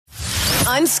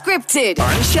Unscripted.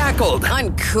 Unshackled.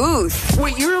 Uncouth.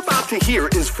 What you're about to hear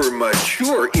is for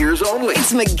mature ears only.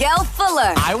 It's Miguel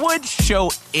Fuller. I would show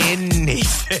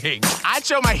anything. I'd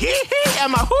show my hee-hee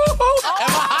and my hoo-hoo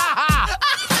and my ha-ha.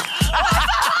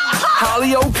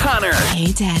 Holly O'Connor.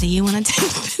 Hey, Daddy, you want to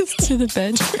take this to the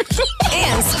bedroom?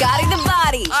 And Scotty the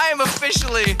Body. I am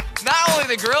officially not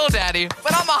only the grill daddy,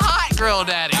 but I'm a hot grill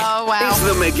daddy. Oh, wow. It's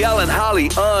the Miguel and Holly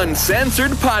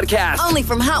Uncensored Podcast. Only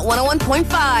from Hot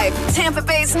 101.5. Tampa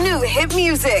Bay's new hit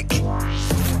music.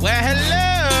 Well,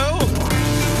 hello.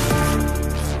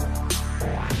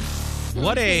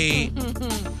 What a...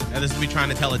 Now, this is me trying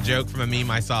to tell a joke from a meme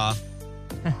I saw.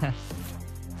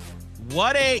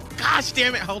 What a... Gosh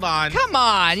damn it, hold on. Come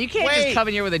on, you can't Wait. just come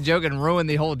in here with a joke and ruin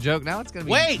the whole joke. Now it's going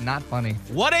to be not funny.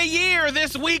 What a year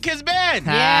this week has been.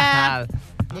 Yeah.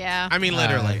 Yeah. I mean,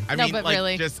 literally. I No, mean, but like,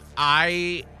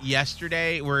 really.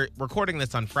 yesterday, we're recording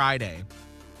this on Friday,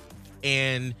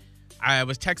 and I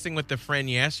was texting with a friend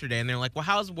yesterday, and they're like, well,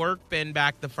 how's work been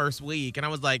back the first week? And I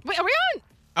was like, Wait, are we on?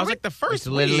 I was like, the first It's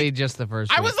week? literally just the first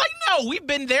I week. was like, no, we've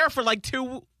been there for like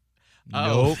 2...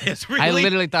 Nope. It's really... I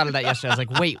literally thought of that yesterday. I was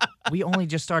like, wait, we only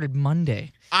just started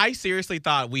Monday. I seriously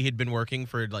thought we had been working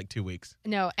for like 2 weeks.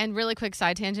 No, and really quick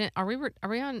side tangent. Are we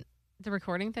on the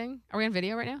recording thing? Are we on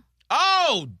video right now?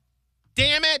 Oh,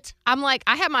 damn it. I'm like,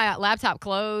 I have my laptop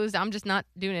closed. I'm just not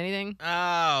doing anything.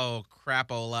 Oh,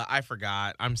 crapola. I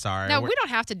forgot. I'm sorry. No, we don't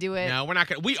have to do it. No, we're not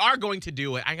going to. We are going to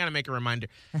do it. I got to make a reminder.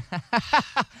 There's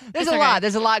It's a okay. lot.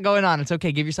 There's a lot going on. It's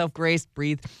okay. Give yourself grace.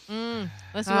 Breathe.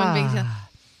 Let's do one big deal.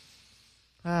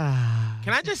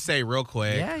 Can I just say real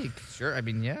quick? Yeah, sure. I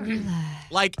mean, yeah.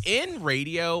 Like in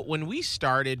radio, when we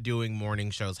started doing morning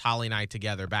shows, Holly and I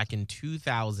together back in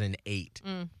 2008,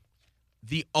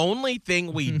 the only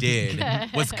thing we did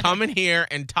was come in here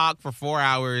and talk for 4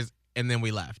 hours and then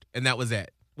we left. And that was it.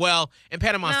 Well, in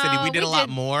Panama City, we did a lot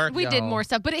more. We did Yo. more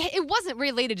stuff, but it wasn't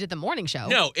related to the morning show.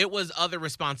 No, it was other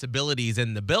responsibilities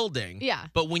in the building. Yeah.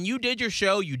 But when you did your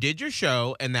show,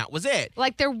 and that was it.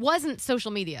 Like there wasn't social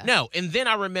media. No, and then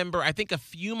I remember, I think a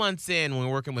few months in when we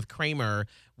were working with Kramer,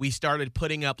 we started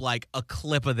putting up like a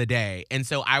clip of the day. And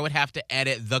so I would have to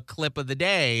edit the clip of the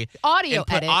day. Audio and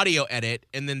put edit. audio edit,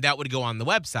 and then that would go on the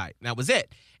website. And that was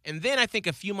it. And then I think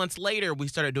a few months later, we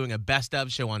started doing a best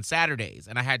of show on Saturdays,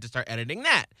 and I had to start editing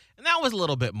that. And that was a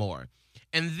little bit more.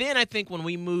 And then I think when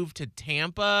we moved to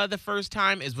Tampa the first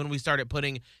time is when we started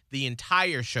putting the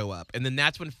entire show up. And then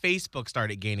that's when Facebook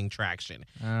started gaining traction.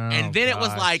 And then it was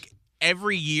like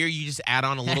every year you just add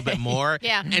on a little bit more.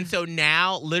 Yeah. And so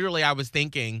now, literally, I was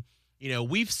thinking, you know,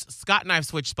 Scott and I have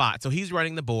switched spots. So he's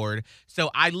running the board. So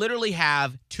I literally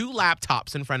have 2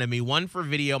 laptops in front of me, one for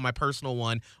video, my personal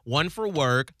one for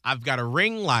work. I've got a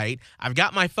ring light. I've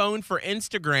got my phone for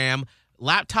Instagram,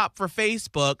 laptop for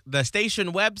Facebook, the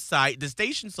station website, the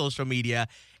station social media.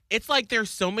 It's like there's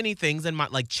so many things in my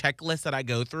like checklist that I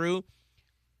go through.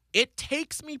 It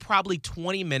takes me probably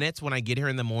 20 minutes when I get here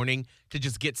in the morning to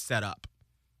just get set up.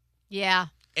 Yeah.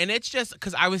 And it's just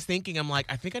because I was thinking, I'm like,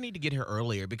 I think I need to get here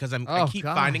earlier because I Oh, keep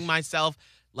gosh. finding myself,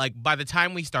 like, by the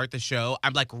time we start the show,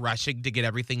 I'm, like, rushing to get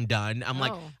everything done. I'm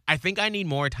like, Oh. I think I need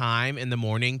more time in the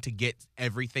morning to get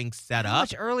everything set How up.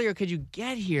 much earlier could you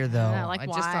get here, though? know, like, I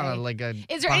just on why? a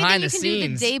Is there behind anything you the can do the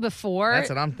scenes. day before? That's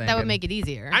what I'm That would thinking. make it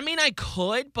easier. I mean, I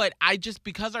could, but I just,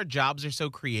 because our jobs are so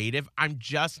creative, I'm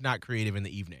just not creative in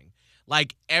the evening.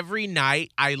 Like, every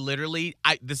night,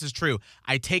 this is true,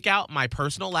 I take out my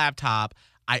personal laptop,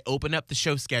 I open up the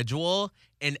show schedule,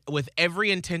 and with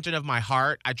every intention of my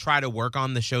heart, I try to work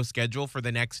on the show schedule for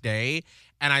the next day.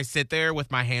 And I sit there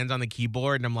with my hands on the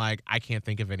keyboard, and I'm like, I can't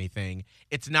think of anything.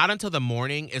 It's not until the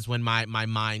morning is when my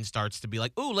mind starts to be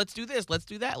like, ooh, let's do this, let's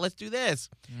do that, let's do this.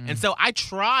 And so I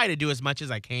try to do as much as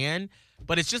I can,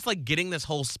 but it's just like getting this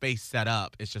whole space set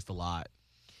up. It's just a lot.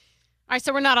 All right,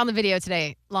 so we're not on the video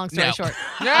today. Long story No. short.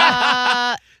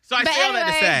 So I But say all that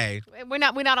to say. We're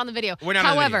not on the video. We're not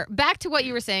on the However, video. back to what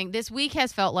you were saying. This week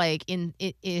has felt like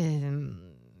it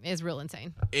is real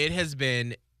insane. It has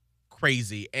been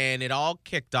crazy, and it all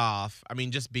kicked off, I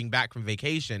mean, just being back from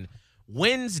vacation,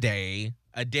 Wednesday,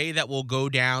 a day that will go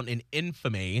down in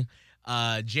infamy,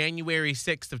 January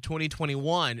 6th of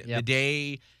 2021, the Yep.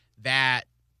 day that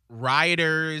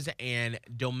rioters and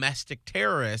domestic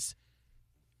terrorists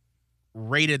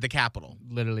raided the Capitol,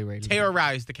 Literally right.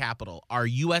 terrorized the Capitol, our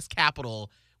U.S. Capitol,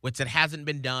 which it hasn't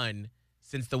been done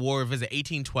since the war of,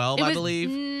 1812, I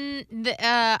believe?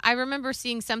 I remember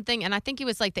seeing something, and I think it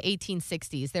was like the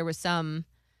 1860s. There was something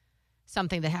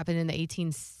that happened in the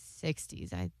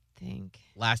 1860s, I think.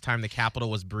 Last time the Capitol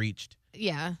was breached.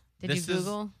 Yeah. Did This you is-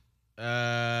 Google?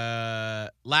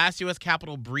 Last U.S.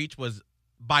 Capitol breach was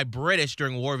by British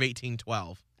during War of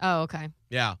 1812. Oh, okay.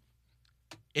 Yeah.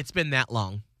 It's been that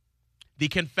long. The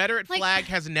Confederate flag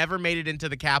has never made it into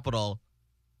the Capitol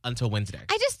until Wednesday.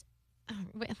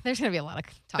 There's going to be a lot of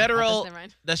talk Federal about this. Never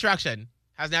mind. destruction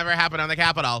has never happened on the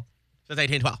Capitol since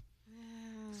 1812.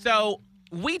 So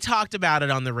we talked about it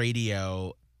on the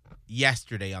radio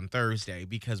yesterday on Thursday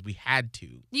because we had to.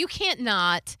 You can't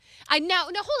not. No,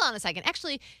 hold on a second.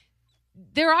 Actually,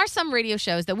 there are some radio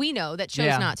shows that we know that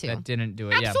chose not to. That didn't do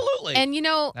it. Absolutely. And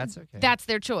That's okay. that's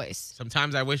their choice.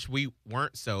 Sometimes I wish we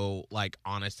weren't so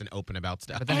honest and open about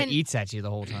stuff. But then And it eats at you the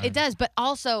whole time. It does, but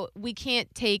also we can't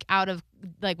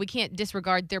we can't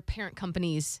disregard their parent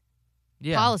company's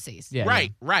policies. Yeah,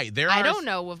 Right. I don't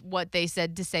know what they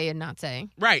said to say and not say.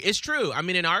 Right. It's true. I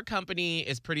mean, in our company,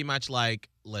 it's pretty much like,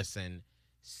 listen,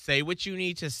 say what you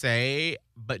need to say,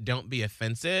 but don't be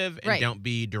offensive and don't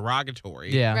be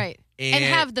derogatory. Yeah. Right. And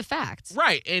have the facts.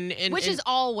 Right. And which is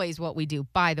always what we do,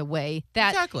 by the way.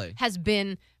 That exactly has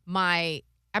been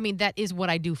that is what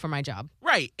I do for my job.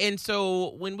 Right. And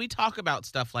so when we talk about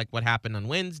stuff like what happened on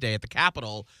Wednesday at the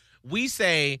Capitol, we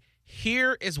say,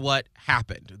 here is what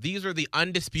happened. These are the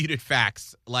undisputed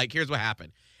facts. Here's what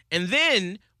happened. And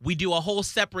then we do a whole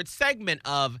separate segment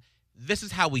of this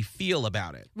is how we feel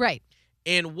about it. Right.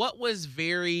 And what was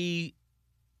very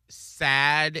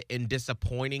sad and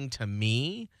disappointing to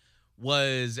me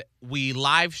was we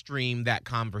live streamed that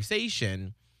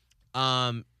conversation.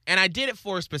 And I did it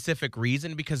for a specific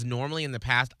reason because normally in the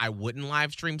past I wouldn't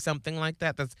live stream something like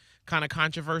that. That's kind of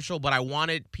controversial, but I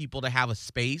wanted people to have a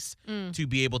space to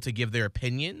be able to give their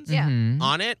opinions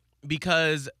on it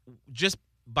because just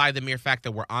by the mere fact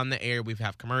that we're on the air, we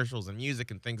have commercials and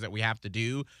music and things that we have to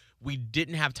do. We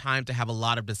didn't have time to have a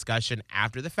lot of discussion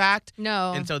after the fact.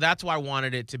 No. And so that's why I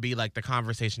wanted it to be like the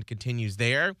conversation continues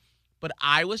there. But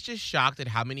I was just shocked at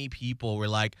how many people were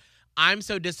like, I'm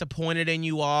so disappointed in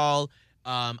you all.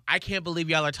 I can't believe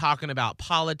y'all are talking about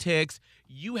politics.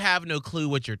 You have no clue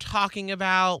what you're talking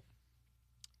about.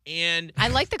 And I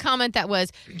like the comment that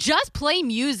was, just play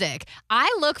music.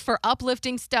 I look for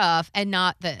uplifting stuff and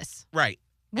not this. Right.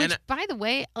 Which, by the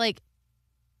way,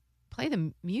 play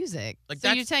the music.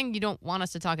 So you're saying you don't want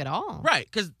us to talk at all? Right,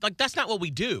 because that's not what we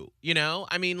do, you know?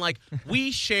 I mean, we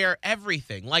share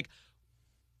everything.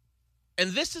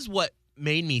 And this is what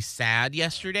made me sad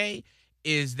yesterday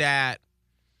is that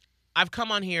I've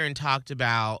come on here and talked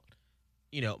about,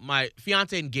 my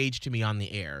fiance engaged to me on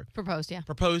the air. Proposed, yeah.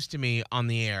 Proposed to me on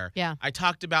the air. Yeah. I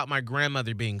talked about my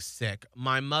grandmother being sick,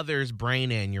 my mother's brain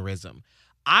aneurysm.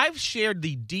 I've shared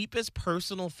the deepest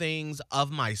personal things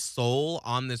of my soul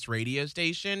on this radio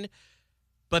station,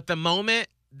 but the moment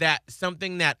that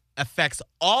something that affects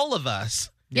all of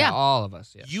us, Yeah, all of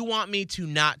us. Yeah. you want me to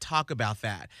not talk about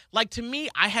that. To me,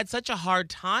 I had such a hard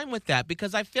time with that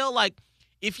because I feel like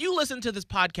if you listen to this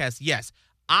podcast, yes,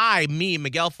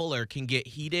 Miguel Fuller, can get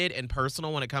heated and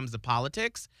personal when it comes to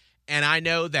politics. And I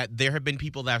know that there have been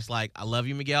people that's like, I love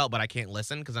you, Miguel, but I can't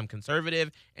listen because I'm conservative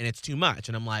and it's too much.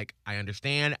 And I'm like, I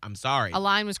understand. I'm sorry. A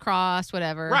line was crossed,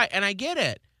 whatever. Right. And I get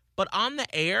it. But on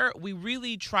the air, we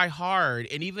really try hard.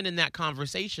 And even in that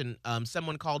conversation,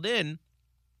 someone called in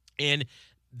and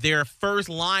their first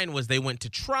line was they went to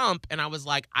Trump. And I was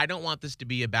like, I don't want this to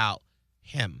be about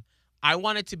him. I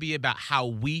want it to be about how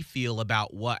we feel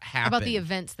about what happened. About the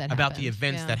events that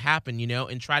happened,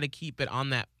 and try to keep it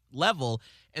on that level.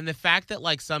 And the fact that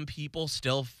some people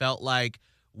still felt like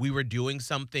we were doing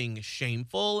something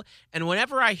shameful. And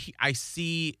whenever I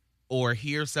see or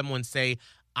hear someone say,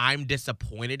 I'm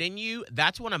disappointed in you,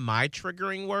 that's one of my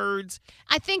triggering words.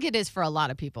 I think it is for a lot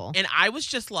of people. And I was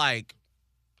just like,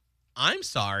 I'm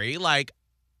sorry.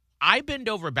 I bend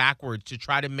over backwards to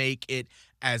try to make it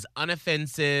as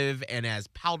unoffensive and as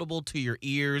palatable to your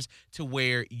ears to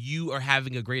where you are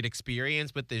having a great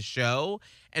experience with this show.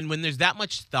 And when there's that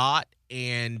much thought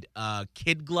and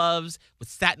kid gloves with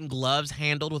satin gloves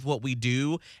handled with what we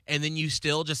do, and then you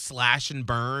still just slash and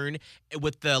burn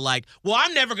with the well,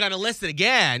 I'm never going to listen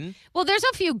again. Well, there's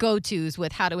a few go-tos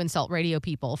with how to insult radio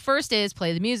people. First is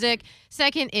play the music.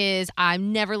 Second is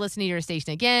I'm never listening to your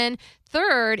station again.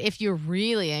 Third, if you're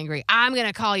really angry, I'm going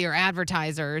to call your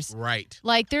advertisers. Right.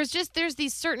 There's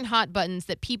these certain hot buttons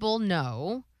that people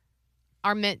know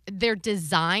they're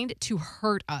designed to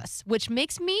hurt us, which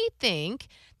makes me think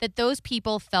that those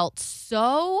people felt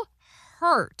so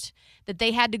hurt that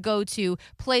they had to go to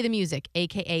play the music,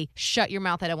 a.k.a. shut your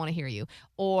mouth, I don't want to hear you.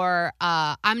 Or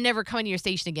I'm never coming to your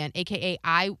station again, a.k.a.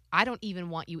 I don't even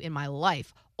want you in my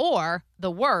life. Or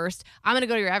the worst, I'm going to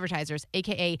go to your advertisers,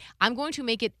 a.k.a. I'm going to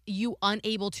make you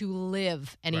unable to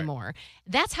live anymore. Right.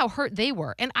 That's how hurt they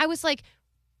were. And I was like,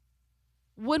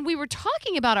 when we were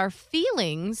talking about our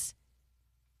feelings,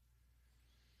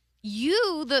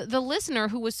 you, the listener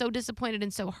who was so disappointed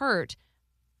and so hurt,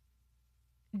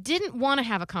 didn't want to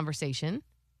have a conversation.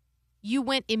 You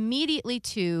went immediately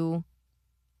to,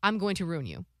 I'm going to ruin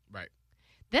you. Right.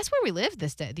 That's where we live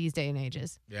these day and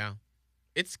ages. Yeah.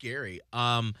 It's scary.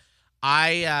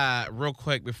 I real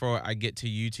quick before I get to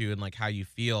you two and like how you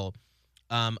feel,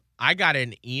 I got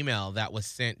an email that was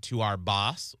sent to our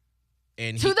boss.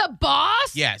 And To the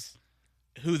boss? Yes.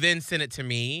 Who then sent it to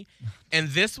me. And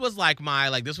this was like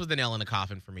this was the nail in the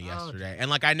coffin for me yesterday. And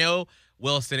like I know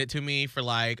Will sent it to me for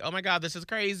like, oh my God, this is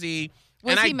crazy.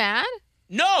 Was he mad?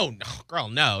 No, girl,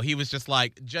 no. He was just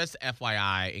like, just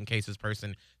FYI, in case this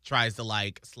person tries to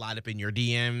like slide up in your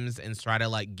DMs and try to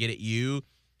like get at you.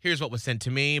 Here's what was sent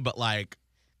to me, but like.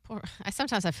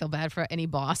 Sometimes I feel bad for any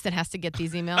boss that has to get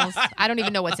these emails. I don't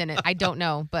even know what's in it. I don't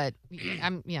know, but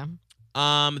yeah.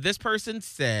 This person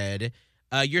said,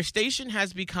 your station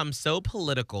has become so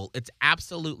political, it's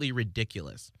absolutely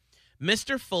ridiculous.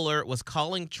 Mr. Fuller was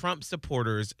calling Trump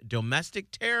supporters domestic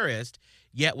terrorists,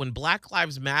 yet when Black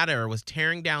Lives Matter was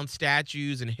tearing down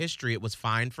statues and history, it was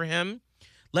fine for him.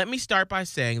 Let me start by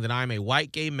saying that I'm a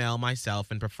white gay male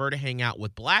myself and prefer to hang out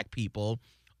with black people,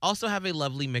 also have a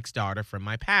lovely mixed daughter from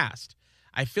my past.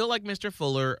 I feel like Mr.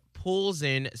 Fuller pulls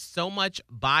in so much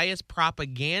biased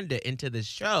propaganda into this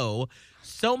show,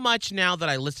 so much now that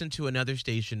I listen to another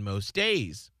station most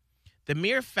days. The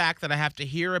mere fact that I have to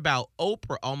hear about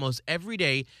Oprah almost every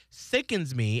day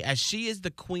sickens me, as she is the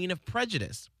queen of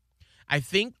prejudice. I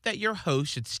think that your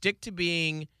host should stick to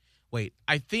being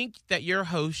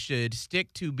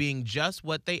just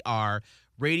what they are,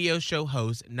 radio show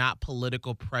hosts, not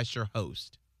political pressure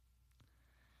host.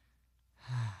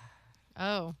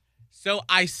 Oh. So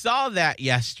I saw that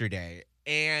yesterday,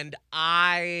 and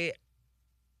I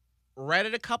read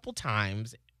it a couple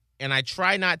times, and I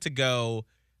try not to go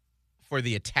for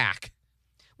the attack.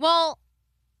 Well,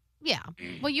 yeah.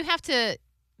 Well, you have to,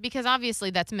 because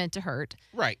obviously that's meant to hurt.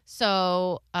 Right.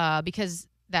 So, because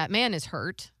that man is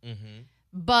hurt. Mm-hmm.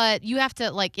 But you have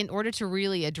to, like, in order to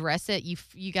really address it,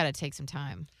 you got to take some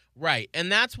time. Right.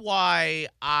 And that's why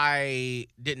I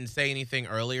didn't say anything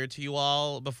earlier to you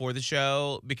all before the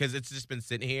show, because it's just been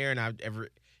sitting here, and every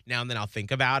now and then I'll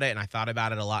think about it, and I thought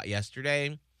about it a lot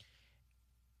yesterday.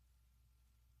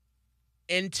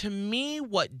 And to me,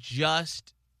 what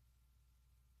just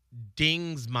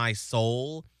dings my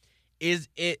soul is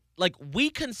we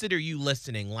consider you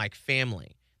listening like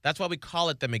family. That's why we call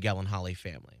it the Miguel and Holly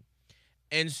family.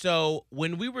 And so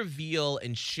when we reveal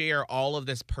and share all of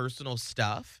this personal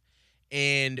stuff,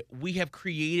 and we have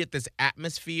created this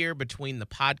atmosphere between the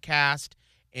podcast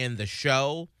and the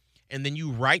show, and then you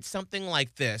write something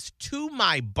like this to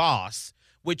my boss,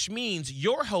 which means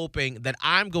you're hoping that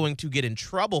I'm going to get in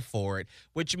trouble for it,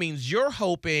 which means you're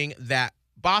hoping that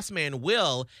Boss Man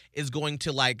Will is going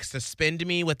to like suspend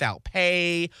me without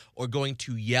pay or going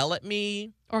to yell at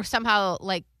me. Or somehow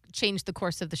like change the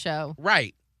course of the show.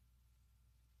 Right.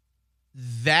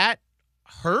 That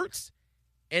hurts,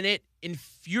 and it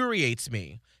infuriates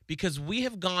me, because we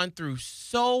have gone through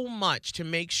so much to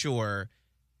make sure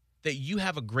that you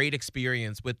have a great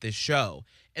experience with this show.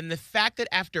 And the fact that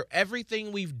after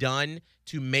everything we've done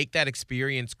to make that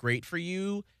experience great for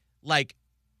you, like,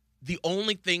 the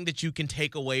only thing that you can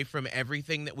take away from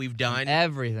everything that we've done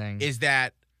is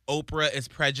that Oprah is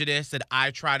prejudiced, that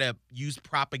I try to use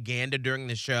propaganda during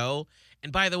the show.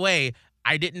 And by the way,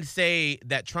 I didn't say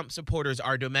that Trump supporters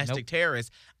are domestic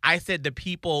terrorists. I said the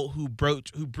people who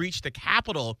breached the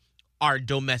Capitol are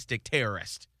domestic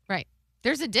terrorists. Right.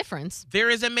 There's a difference. There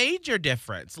is a major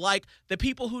difference. Like, the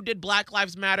people who did Black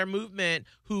Lives Matter movement,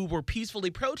 who were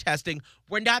peacefully protesting,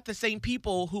 were not the same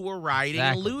people who were rioting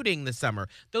and looting this summer.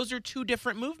 Those are two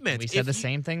different movements. We said the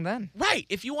same thing then. Right.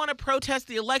 If you want to protest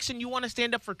the election, you want to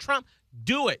stand up for Trump,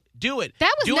 do it. Do it.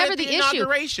 That was never the issue.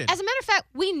 Inauguration. As a matter of fact,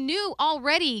 we knew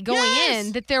already going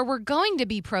in that there were going to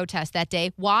be protests that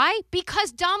day. Why?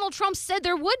 Because Donald Trump said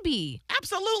there would be.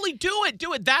 Absolutely. Do it.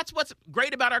 Do it. That's what's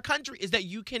great about our country, is that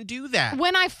you can do that.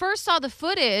 When I first saw the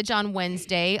footage on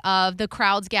Wednesday of the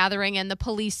crowds gathering and the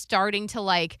police starting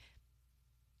to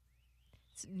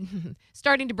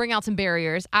bring out some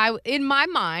barriers, in my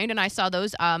mind, and I saw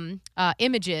those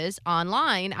images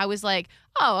online, I was like,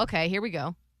 oh, okay, here we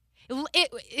go.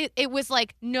 It was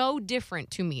like no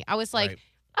different to me. I was like,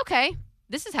 okay,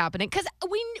 this is happening, because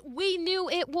we knew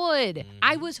it would. Mm-hmm.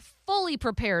 I was fully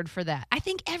prepared for that. I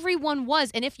think everyone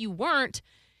was, and if you weren't,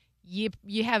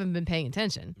 you haven't been paying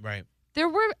attention. Right. There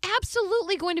were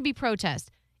absolutely going to be protests,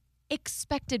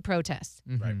 expected protests.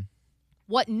 Mm-hmm. Right.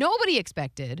 What nobody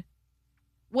expected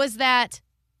was that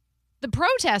the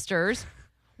protesters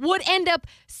would end up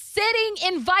sitting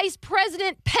in Vice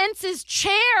President Pence's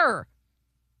chair.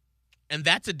 And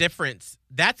that's a difference.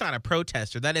 That's not a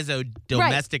protester. That is a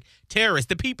domestic terrorist.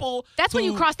 The people That's when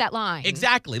you who- cross that line.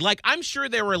 Exactly. Like, I'm sure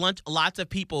there were lots of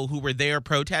people who were there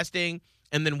protesting,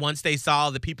 and then once they saw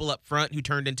the people up front who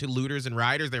turned into looters and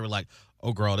rioters, they were like,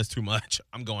 oh, girl, that's too much.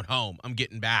 I'm going home. I'm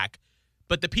getting back.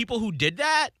 But the people who did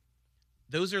that,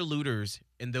 those are looters,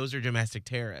 and those are domestic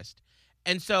terrorists.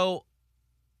 And so...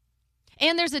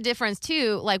 And there's a difference,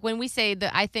 too. Like, when we say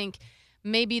that, I think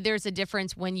maybe there's a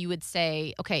difference when you would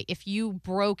say, okay, if you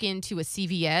broke into a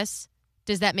CVS,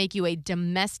 does that make you a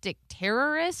domestic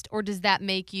terrorist, or does that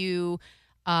make you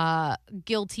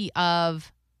guilty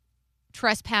of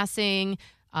trespassing,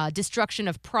 destruction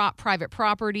of private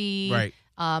property, Right.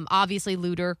 Obviously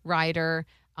looter, rioter,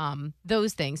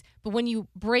 those things. But when you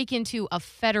break into a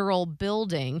federal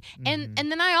building, and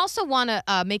then I also want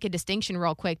to make a distinction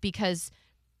real quick, because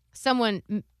someone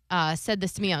said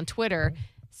this to me on Twitter.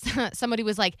 Somebody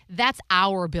was like, that's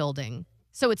our building,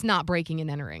 so it's not breaking and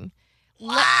entering.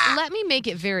 Let me make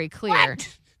it very clear.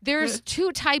 There's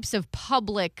two types of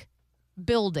public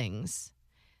buildings.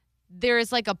 There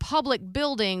is like a public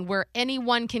building where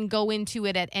anyone can go into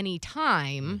it at any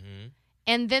time.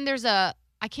 And then there's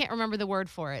I can't remember the word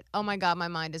for it. Oh my God, my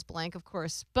mind is blank, of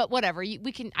course. But whatever,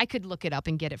 I could look it up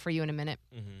and get it for you in a minute.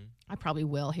 I probably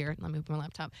will here. Let me open my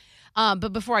laptop.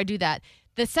 But before I do that,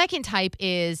 the second type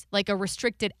is like a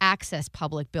restricted access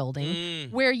public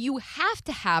building where you have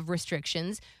to have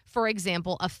restrictions. For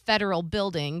example, a federal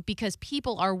building, because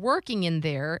people are working in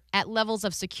there at levels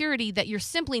of security that you're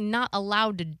simply not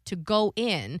allowed to go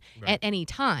in at any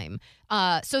time.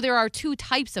 So there are two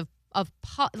types of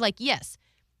yes,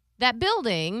 that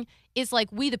building is like,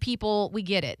 we the people, we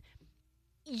get it.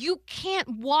 You can't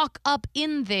walk up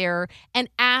in there and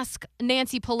ask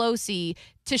Nancy Pelosi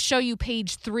to show you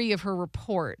page 3 of her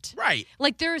report. Right.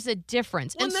 Like, there's a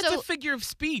difference. Well, and that's so, a figure of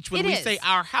speech when It we is. say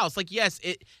our house. Like, yes,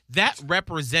 that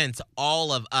represents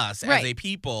all of us Right. as a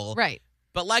people. right.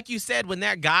 But like you said, when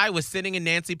that guy was sitting in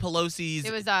Nancy Pelosi's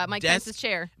It was Mike desk, Pence's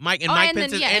chair. Mike Oh, and then-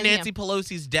 Pence's yeah, and and- Nancy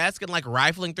Pelosi's desk and like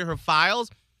rifling through her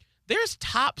files, there's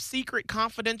top secret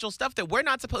confidential stuff that we're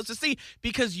not supposed to see,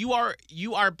 because you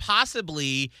are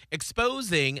possibly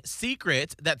exposing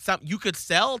secrets that you could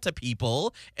sell to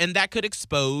people, and that could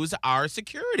expose our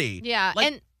security. Yeah. Like-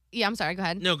 and yeah, I'm sorry. Go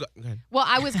ahead. No, go ahead. Well,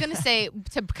 I was going to say,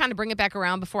 to kind of bring it back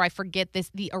around before I forget this,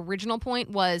 the original point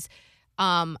was,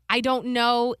 I don't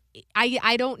know.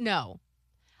 I don't know.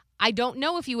 I don't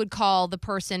know if you would call the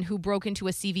person who broke into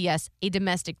a CVS a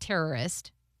domestic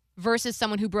terrorist versus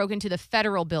someone who broke into the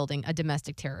federal building a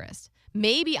domestic terrorist.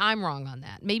 Maybe I'm wrong on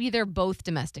that. Maybe they're both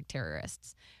domestic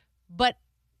terrorists. But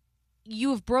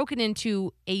you have broken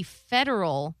into a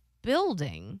federal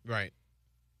building. Right.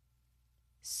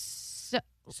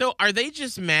 So, are they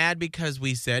just mad because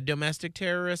we said domestic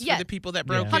terrorists Yeah. for the people that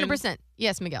broke in? 100%.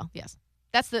 Yes, Miguel. Yes.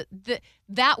 That's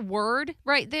that word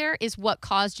right there is what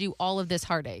caused you all of this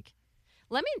heartache.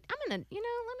 Let me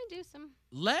do some.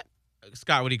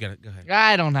 Scott, what are you gonna go ahead?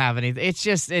 I don't have anything.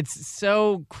 It's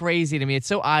so crazy to me. It's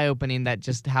so eye-opening that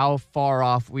just how far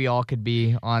off we all could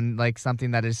be on like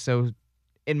something that is so,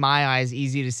 in my eyes,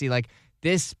 easy to see. Like,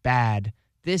 this bad,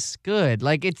 this good.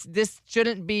 Like, this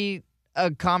shouldn't be a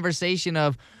conversation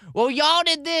of, well, y'all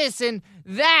did this and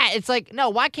that. It's like, no,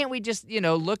 why can't we just,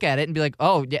 look at it and be like,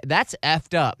 oh, yeah, that's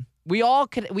effed up. We all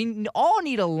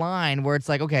need a line where it's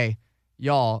like, okay,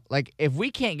 y'all, like, if we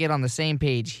can't get on the same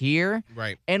page here.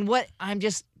 Right. And what I'm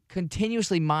just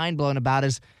continuously mind blown about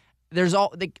is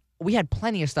we had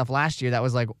plenty of stuff last year that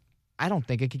was like, I don't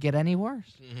think it could get any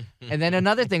worse. And then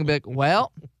another thing would be like,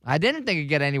 well, I didn't think it could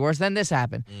get any worse. Then this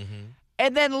happened.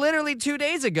 And then literally 2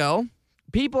 days ago,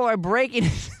 people are breaking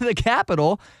into the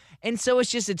Capitol. And so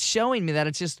it's showing me that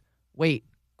it's just, wait,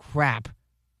 crap.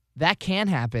 That can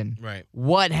happen. Right.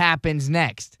 What happens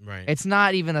next? Right. It's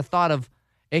not even a thought of,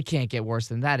 it can't get worse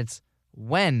than that. It's,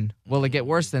 when will it get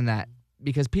worse than that?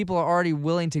 Because people are already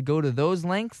willing to go to those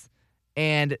lengths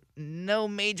and no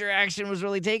major action was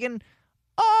really taken.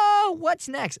 Oh, what's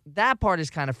next? That part is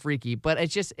kind of freaky, but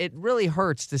it really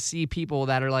hurts to see people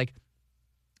that are like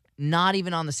not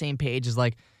even on the same page as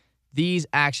like, these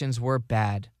actions were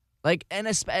bad. Like, and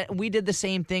we did the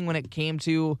same thing when it came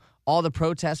to all the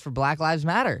protests for Black Lives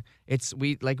Matter.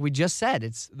 Like we just said,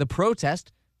 it's the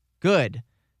protest, good.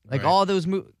 Like, Right. all those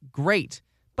great.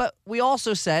 But we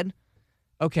also said,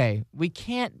 okay, we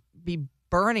can't be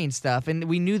burning stuff. And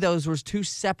we knew those were two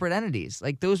separate entities.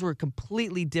 Like, those were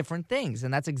completely different things.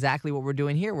 And that's exactly what we're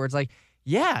doing here, where it's like,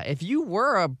 yeah, if you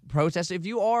were a protester, if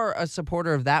you are a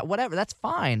supporter of that, whatever, that's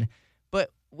fine.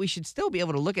 But we should still be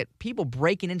able to look at people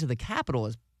breaking into the Capitol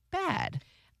as bad.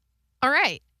 All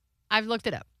right. I've looked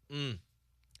it up.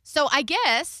 So I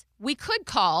guess we could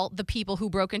call the people who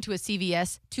broke into a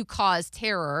CVS to cause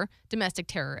terror domestic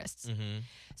terrorists.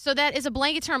 So that is a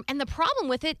blanket term. And the problem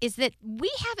with it is that we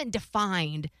haven't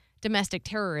defined domestic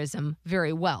terrorism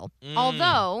very well.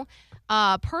 Although,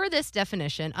 per this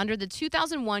definition, under the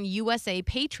 2001 USA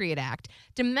Patriot Act,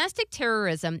 domestic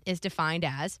terrorism is defined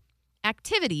as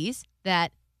activities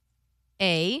that,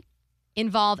 A,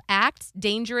 involve acts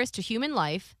dangerous to human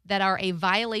life that are a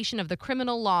violation of the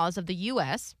criminal laws of the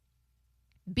U.S.,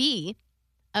 B,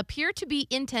 appear to be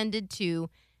intended to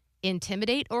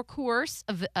intimidate or coerce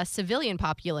a civilian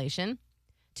population,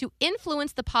 to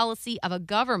influence the policy of a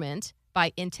government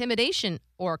by intimidation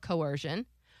or coercion,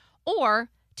 or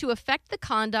to affect the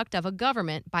conduct of a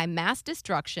government by mass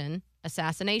destruction,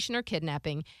 assassination, or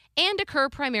kidnapping, and occur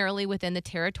primarily within the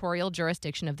territorial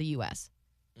jurisdiction of the U.S.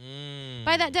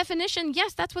 By that definition,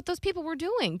 yes, that's what those people were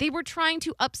doing. They were trying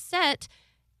to upset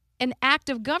an act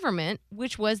of government,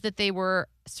 which was that they were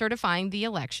certifying the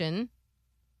election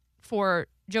for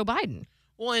Joe Biden.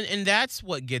 Well, and that's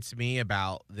what gets me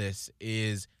about this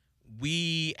is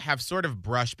we have sort of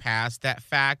brushed past that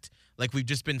fact. Like, we've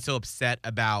just been so upset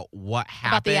about what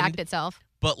happened. About the act itself.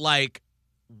 But, like,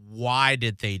 why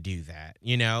did they do that?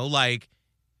 You know, like,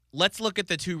 let's look at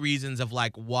the two reasons of,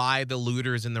 like, why the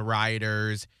looters and the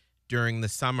rioters during the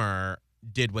summer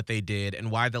did what they did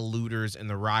and why the looters and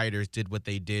the rioters did what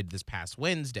they did this past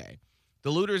Wednesday.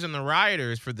 The looters and the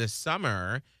rioters for this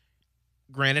summer,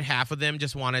 granted, half of them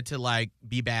just wanted to, like,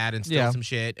 be bad and steal some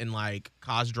shit and, like,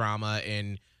 cause drama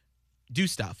and do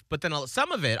stuff. But then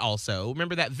some of it also,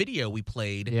 remember that video we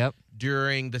played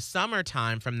during the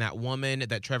summertime from that woman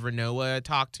that Trevor Noah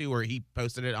talked to, or he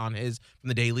posted it on from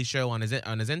the Daily Show on his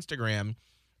Instagram,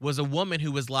 was a woman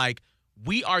who was like,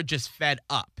 we are just fed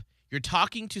up. You're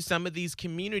talking to some of these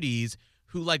communities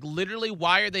who, like, literally,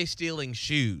 why are they stealing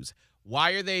shoes?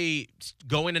 Why are they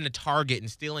going into Target and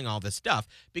stealing all this stuff?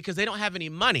 Because they don't have any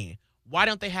money. Why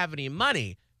don't they have any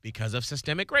money? Because of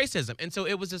systemic racism. And so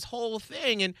it was this whole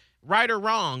thing, and right or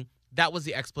wrong, that was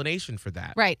the explanation for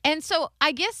that. Right. And so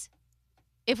I guess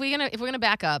if we're gonna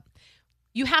back up,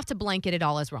 you have to blanket it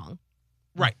all as wrong.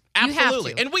 Right. You have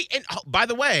Absolutely. to. And by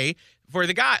the way, for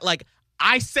the guy, like,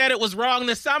 I said it was wrong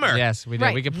this summer. Yes, we did.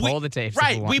 Right. We could pull the tapes.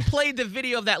 Right. We played the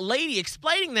video of that lady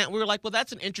explaining that. We were like, well,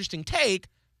 that's an interesting take,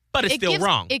 but it's still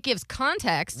wrong. It gives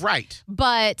context. Right.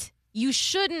 But you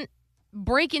shouldn't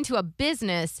break into a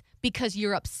business because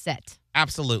you're upset.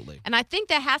 Absolutely. And I think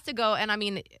that has to go, and I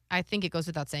mean, I think it goes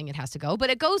without saying it has to go,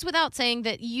 but it goes without saying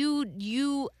that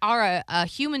you are a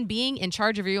human being in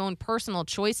charge of your own personal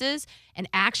choices and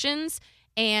actions,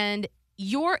 and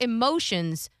your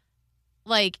emotions,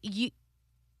 like,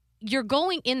 you're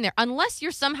going in there, unless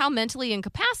you're somehow mentally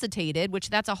incapacitated,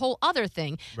 which that's a whole other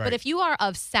thing. Right. But if you are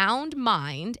of sound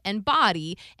mind and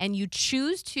body and you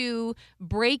choose to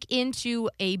break into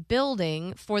a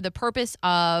building for the purpose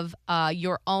of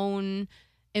your own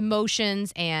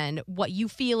emotions and what you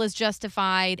feel is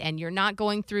justified, and you're not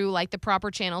going through, like, the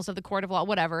proper channels of the court of law,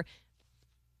 whatever,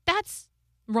 that's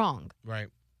wrong. Right.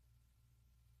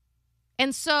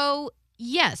 And so,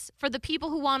 yes, for the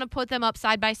people who want to put them up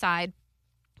side by side,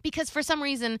 because for some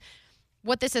reason,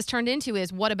 what this has turned into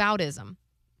is whataboutism.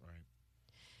 Right.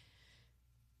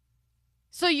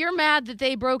 So you're mad that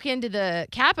they broke into the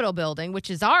Capitol building, which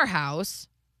is our house,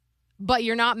 but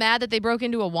you're not mad that they broke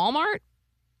into a Walmart?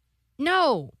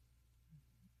 No.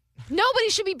 Nobody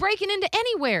should be breaking into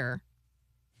anywhere.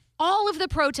 All of the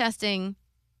protesting,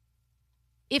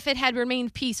 if it had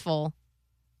remained peaceful,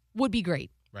 would be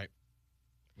great. Right.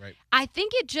 Right. I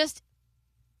think it just,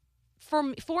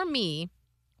 for me,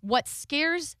 what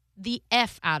scares the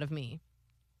F out of me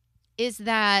is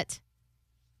that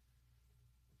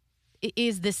it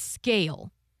is the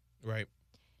scale. Right.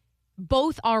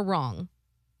 Both are wrong.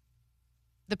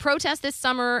 The protest this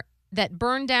summer that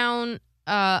burned down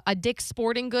a Dick's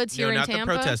Sporting Goods here in Tampa. No, not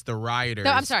the protest, the rioters.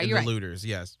 No, I'm sorry, and you're the right. looters,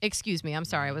 yes. Excuse me, I'm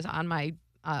sorry. I was on my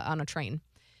on a train.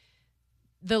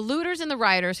 The looters and the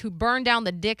rioters who burned down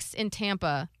the Dick's in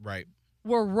Tampa Right.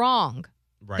 were wrong.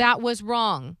 Right. That was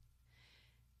wrong.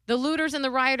 The looters and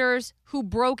the rioters who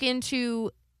broke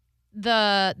into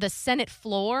the Senate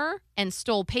floor and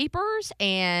stole papers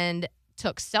and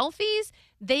took selfies,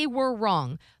 they were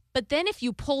wrong. But then if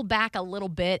you pull back a little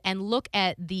bit and look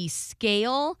at the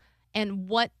scale and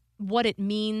what it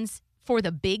means for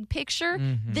the big picture,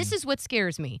 this is what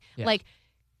scares me. Yes. Like,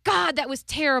 God, that was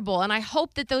terrible. And I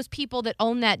hope that those people that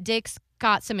own that Dick's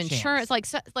got some insurance.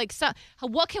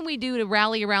 What can we do to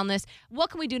rally around this? What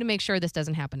can we do to make sure this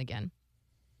doesn't happen again?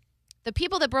 The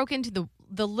people that broke into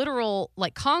the literal,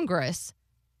 like, Congress,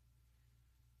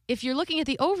 if you're looking at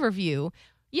the overview,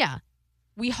 yeah,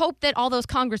 we hope that all those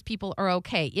Congress people are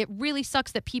okay. It really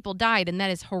sucks that people died, and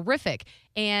that is horrific.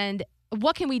 And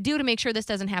what can we do to make sure this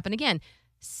doesn't happen again?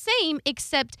 Same,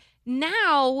 except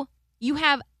now you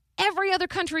have every other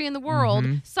country in the world.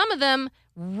 Some of them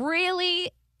really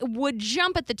would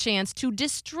jump at the chance to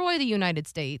destroy the United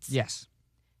States. Yes.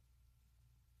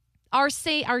 Are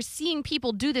seeing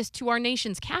people do this to our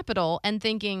nation's capital and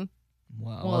thinking,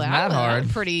 Well, that wasn't that was hard?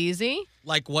 pretty easy.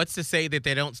 Like, what's to say that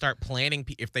they don't start planning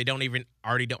if they don't even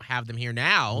already don't have them here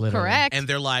now? Literally. Correct. And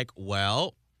they're like,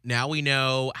 well, now we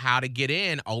know how to get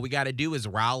in. All we got to do is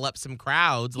rile up some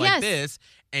crowds like Yes. this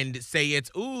and say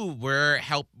we're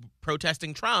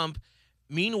protesting Trump.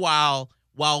 Meanwhile,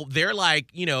 while they're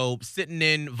like, sitting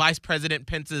in Vice President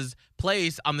Pence's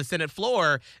place on the Senate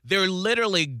floor, they're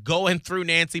literally going through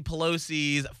Nancy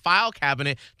Pelosi's file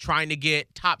cabinet trying to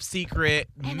get top secret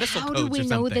And missile how codes do or we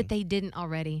something. know that they didn't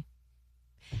already?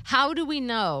 How do we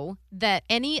know that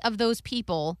any of those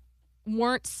people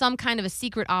weren't some kind of a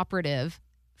secret operative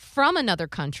from another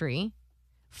country,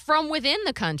 from within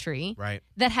the country, Right.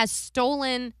 that has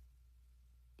stolen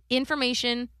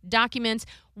information, documents,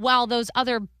 while those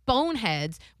other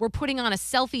boneheads were putting on a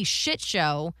selfie shit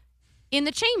show in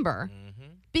the chamber?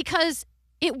 Because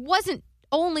it wasn't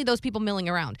only those people milling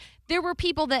around. There were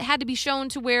people that had to be shown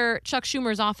to where Chuck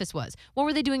Schumer's office was. What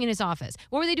were they doing in his office?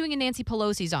 What were they doing in Nancy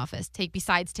Pelosi's office,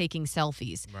 besides taking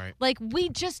selfies? Right. Like, we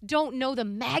just don't know the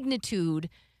magnitude.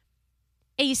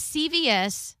 A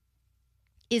CVS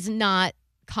is not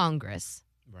Congress.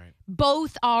 Right.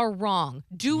 Both are wrong.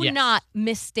 Do Yes. not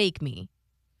mistake me,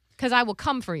 because I will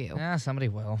come for you. Yeah, somebody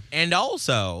will. And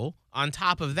also, on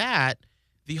top of that,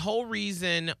 the whole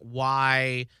reason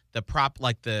why the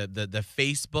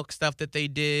Facebook stuff that they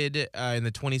did in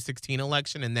the 2016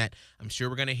 election, and that I'm sure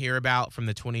we're going to hear about from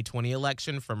the 2020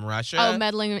 election from Russia. Oh,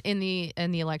 meddling in the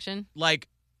election? Like,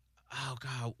 oh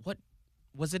God, what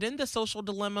was it in The Social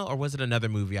Dilemma, or was it another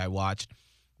movie I watched?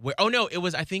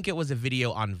 I think it was a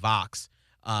video on Vox,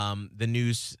 the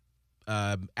news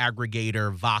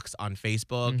aggregator Vox on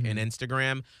Facebook and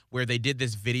Instagram, where they did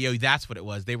this video. That's what it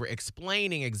was. They were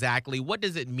explaining exactly what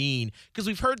does it mean, because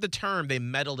we've heard the term they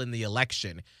meddled in the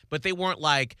election, but they weren't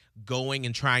like going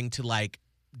and trying to like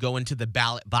go into the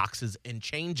ballot boxes and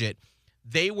change it.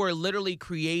 They were literally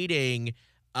creating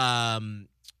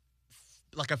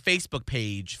like a Facebook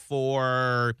page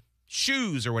for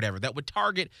shoes or whatever that would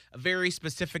target a very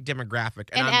specific demographic.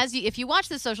 And if you watch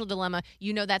The Social Dilemma,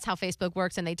 you know that's how Facebook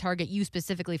works, and they target you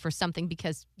specifically for something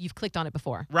because you've clicked on it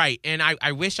before. Right. And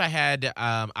I wish I had,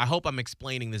 I hope I'm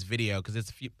explaining this video because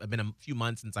it's been a few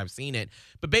months since I've seen it.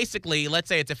 But basically, let's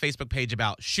say it's a Facebook page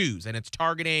about shoes, and it's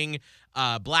targeting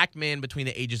black men between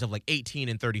the ages of like 18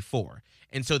 and 34.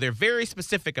 And so they're very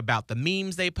specific about the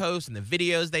memes they post and the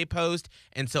videos they post.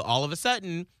 And so all of a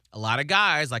sudden, a lot of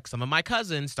guys, like some of my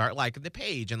cousins, start liking the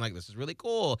page and like, this is really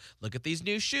cool. Look at these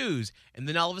new shoes. And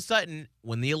then all of a sudden,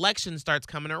 when the election starts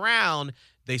coming around,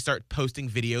 they start posting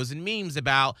videos and memes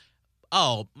about,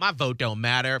 oh, my vote don't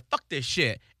matter. Fuck this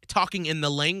shit. Talking in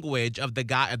the language of the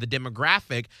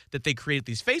demographic that they created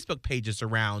these Facebook pages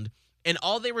around. And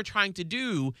all they were trying to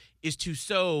do is to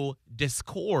sow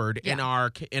discord in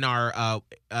our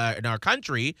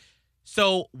country.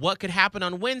 So what could happen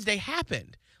on Wednesday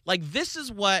happened. Like, this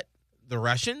is what the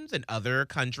Russians and other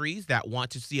countries that want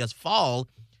to see us fall,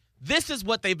 this is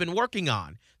what they've been working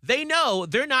on. They know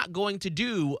they're not going to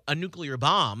do a nuclear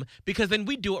bomb because then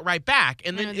we do it right back.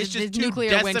 And then it's just too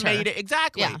nuclear decimated. winter.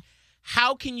 Exactly. Yeah.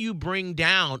 How can you bring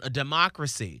down a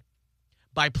democracy?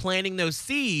 By planting those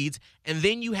seeds, and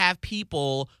then you have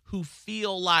people who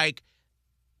feel like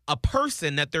a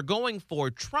person that they're going for,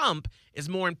 Trump, is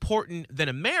more important than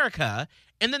America,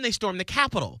 and then they storm the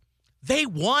Capitol. They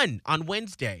won on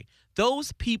Wednesday.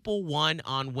 Those people won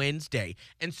on Wednesday.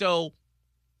 And so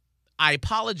I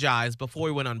apologize before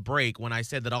we went on break when I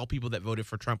said that all people that voted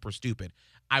for Trump were stupid.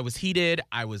 I was heated,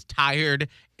 I was tired,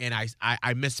 and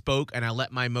I misspoke, and I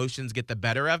let my emotions get the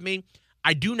better of me.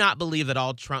 I do not believe that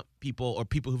all Trump people or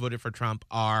people who voted for Trump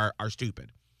are stupid.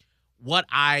 What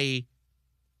I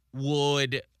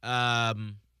would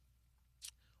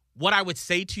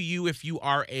say to you if you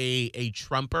are a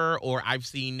Trumper, or I've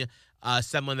seen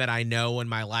someone that I know in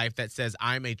my life that says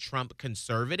I'm a Trump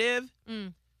conservative,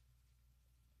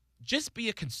 just be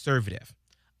a conservative.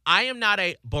 I am not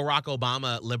a Barack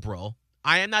Obama liberal.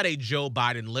 I am not a Joe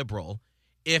Biden liberal.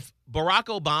 If Barack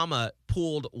Obama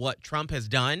pulled what Trump has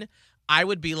done, I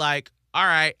would be like, all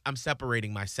right, I'm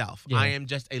separating myself. Yeah. I am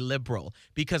just a liberal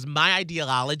because my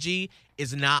ideology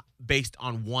is not based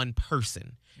on one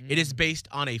person. It is based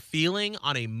on a feeling,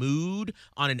 on a mood,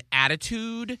 on an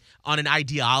attitude, on an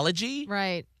ideology,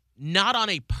 Right. not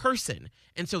on a person.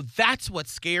 And so that's what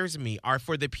scares me are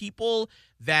for the people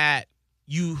that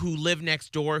who live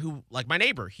next door, who like my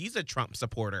neighbor, he's a Trump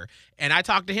supporter. And I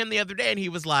talked to him the other day and he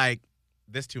was like,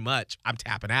 this too much. I'm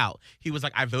tapping out. He was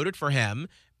like, I voted for him,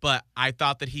 but I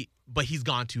thought that he's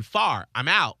gone too far. I'm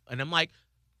out. And I'm like,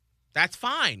 that's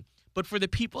fine. But for the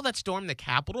people that stormed the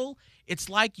Capitol, it's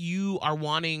like you are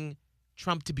wanting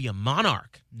Trump to be a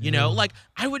monarch. You know, like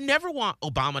I would never want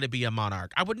Obama to be a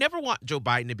monarch. I would never want Joe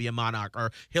Biden to be a monarch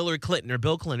or Hillary Clinton or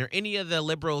Bill Clinton or any of the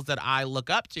liberals that I look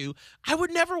up to. I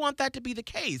would never want that to be the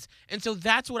case. And so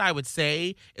that's what I would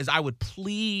say is I would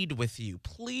plead with you.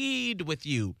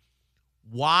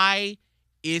 Why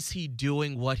is he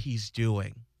doing what he's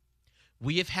doing?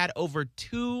 We have had over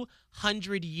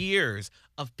 200 years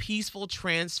of peaceful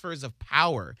transfers of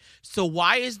power. So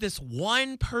why is this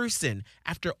one person,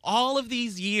 after all of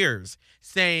these years,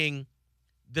 saying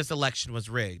this election was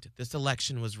rigged? This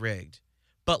election was rigged.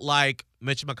 But like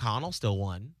Mitch McConnell still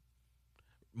won.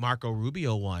 Marco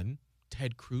Rubio won.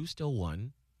 Ted Cruz still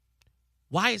won.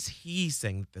 Why is he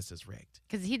saying that this is rigged?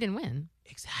 Because he didn't win.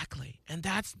 Exactly. And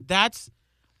that's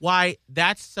why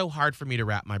that's so hard for me to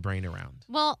wrap my brain around.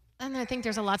 Well, and I think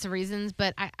there's lots of reasons,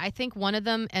 but I think one of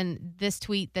them, and this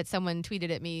tweet that someone tweeted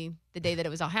at me the day that it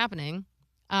was all happening,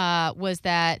 was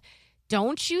that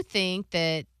don't you think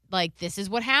that like this is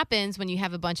what happens when you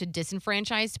have a bunch of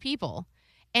disenfranchised people?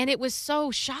 And it was so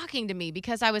shocking to me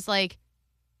because I was like,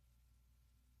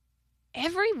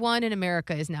 everyone in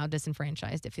America is now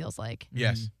disenfranchised, it feels like.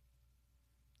 Yes.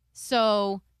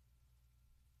 So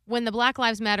when the Black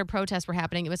Lives Matter protests were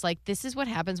happening, it was like, this is what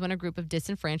happens when a group of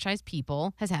disenfranchised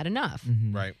people has had enough.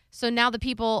 Right. So now the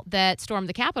people that stormed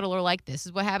the Capitol are like, this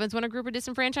is what happens when a group of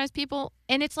disenfranchised people.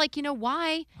 And it's like, you know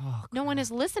why? No one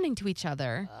is listening to each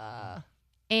other.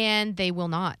 And they will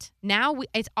not. Now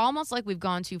it's almost like we've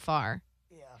gone too far.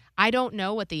 Yeah. I don't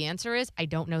know what the answer is. I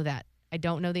don't know that. I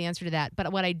don't know the answer to that.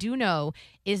 But what I do know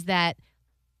is that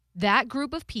that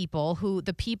group of people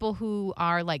the people who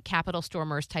are like Capitol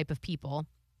stormers type of people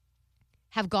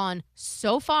have gone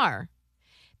so far.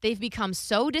 They've become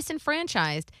so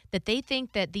disenfranchised that they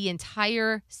think that the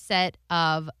entire set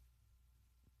of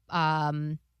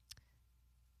how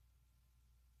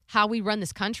we run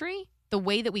this country, the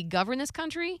way that we govern this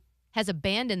country, has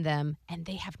abandoned them, and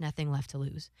they have nothing left to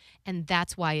lose. And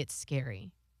that's why it's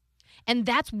scary. And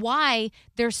that's why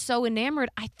they're so enamored,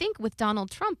 I think, with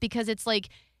Donald Trump, because it's like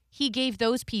he gave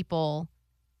those people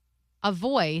a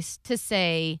voice to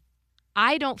say,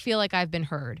 I don't feel like I've been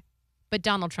heard, but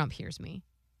Donald Trump hears me.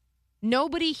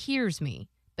 Nobody hears me,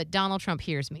 but Donald Trump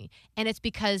hears me. And it's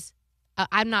because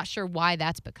I'm not sure why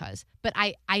that's because, but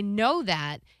I know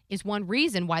that is one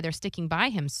reason why they're sticking by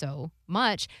him so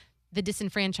much, the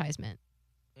disenfranchisement.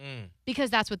 Because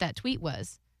that's what that tweet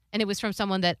was. And it was from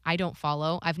someone that I don't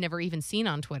follow. I've never even seen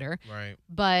on Twitter. Right.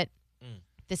 But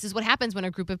this is what happens when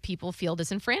a group of people feel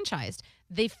disenfranchised.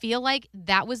 They feel like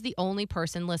that was the only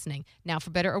person listening. Now, for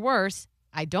better or worse,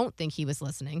 I don't think he was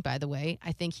listening, by the way.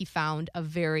 I think he found a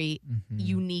very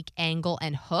unique angle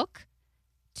and hook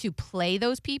to play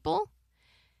those people,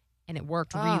 and it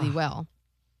worked really well.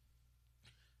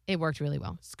 It worked really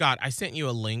well. Scott, I sent you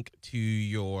a link to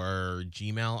your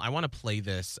Gmail. I want to play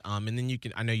this, and then you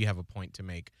can. I know you have a point to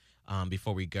make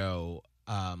before we go.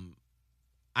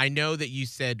 I know that you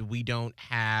said we don't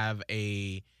have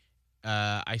a.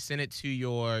 I sent it to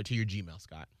your Gmail,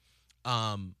 Scott.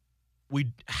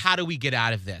 How do we get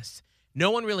out of this?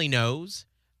 No one really knows.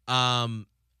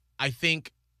 I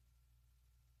think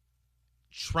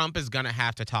Trump is gonna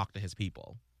have to talk to his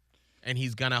people, and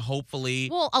he's gonna hopefully.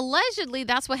 Well, allegedly,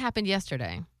 that's what happened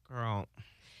yesterday. Girl,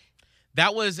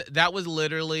 that was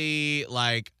literally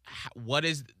like,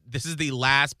 this is the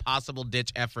last possible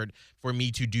ditch effort for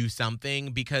me to do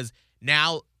something, because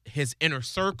now his inner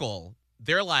circle,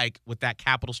 they're like, with that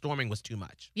Capitol storming was too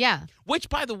much. Yeah. Which,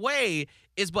 by the way,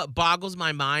 is what boggles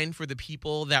my mind for the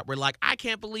people that were like, I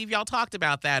can't believe y'all talked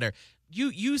about that, or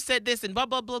you said this and blah,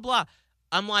 blah, blah, blah.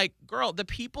 I'm like, girl, the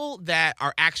people that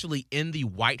are actually in the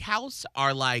White House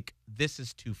are like, this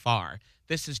is too far.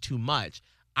 This is too much.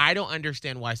 I don't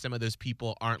understand why some of those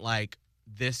people aren't like,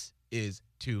 this is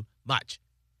too much.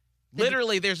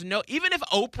 Literally, there's no, even if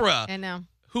Oprah, I know,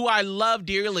 who I love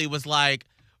dearly, was like,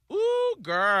 ooh,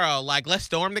 girl, like, let's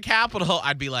storm the Capitol,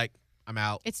 I'd be like, I'm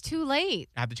out. it's too late.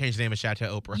 I have to change the name of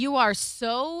Chateau Oprah. You are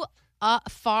so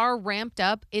far ramped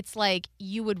up. It's like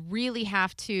you would really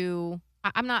have to.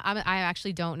 I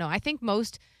actually don't know. I think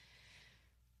most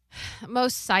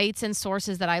most sites and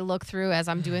sources that I look through as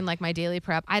I'm doing like my daily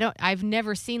prep, I've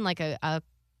never seen like a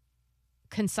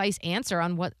concise answer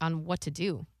on what to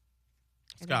do.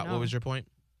 Scott, what was your point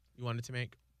you wanted to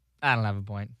make? I don't have a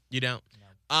point. You don't?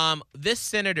 This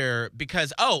senator,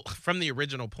 because, from the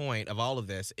original point of all of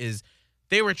this is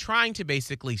they were trying to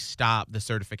basically stop the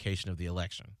certification of the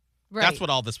election. Right. That's what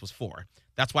all this was for.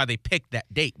 That's why they picked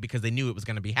that date, because they knew it was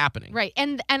going to be happening. Right.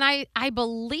 And I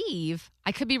believe,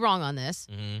 I could be wrong on this,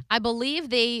 I believe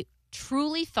they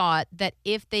truly thought that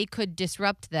if they could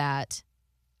disrupt that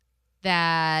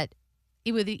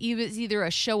it was either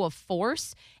a show of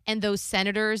force, and those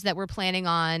senators that were planning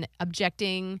on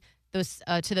objecting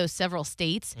to those several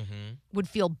states would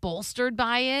feel bolstered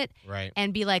by it, Right.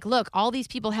 and be like, look, all these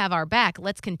people have our back.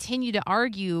 Let's continue to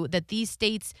argue that these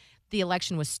states, the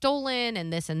election was stolen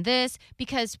and this,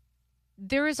 because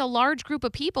there is a large group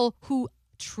of people who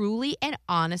truly and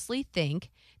honestly think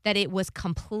that it was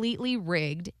completely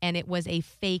rigged and it was a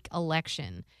fake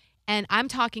election. And I'm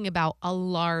talking about a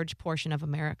large portion of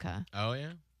America. Oh,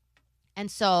 yeah? And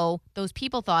so those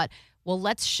people thought, well,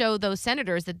 let's show those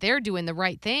senators that they're doing the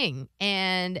right thing.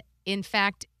 And in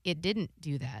fact, it didn't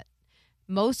do that.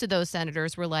 Most of those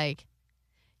senators were like,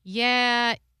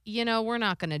 yeah, we're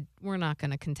not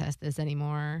gonna contest this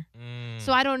anymore.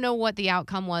 So I don't know what the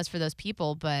outcome was for those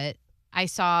people, but I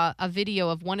saw a video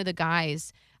of one of the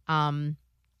guys that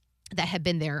had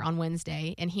been there on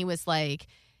Wednesday, and he was like,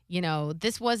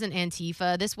 this wasn't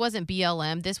Antifa, this wasn't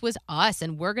BLM, this was us,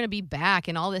 and we're gonna be back,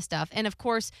 and all this stuff. And of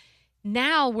course,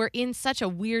 now we're in such a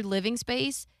weird living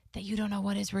space that you don't know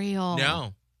what is real.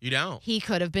 No, you don't. He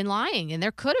could have been lying, and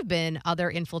there could have been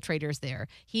other infiltrators there.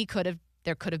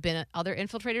 There could have been other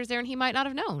infiltrators there, and he might not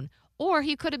have known. Or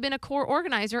he could have been a core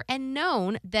organizer and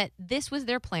known that this was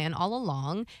their plan all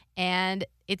along, and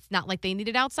it's not like they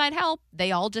needed outside help.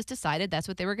 They all just decided that's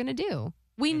what they were going to do.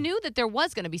 We knew that there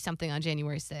was going to be something on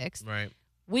January 6th. Right.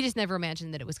 We just never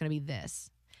imagined that it was going to be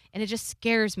this. And it just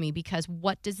scares me, because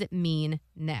what does it mean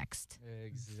next?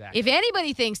 Exactly. If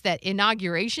anybody thinks that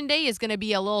Inauguration Day is going to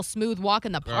be a little smooth walk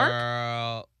in the park,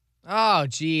 Girl. Oh,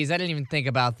 geez. I didn't even think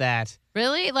about that.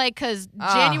 really? Like, because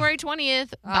January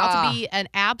 20th, about to be an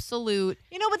absolute,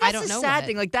 But I that's don't the know sad what.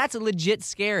 thing. Like, that's legit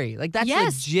scary. Like, that's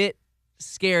Yes. legit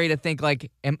scary to think,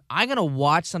 like, am I going to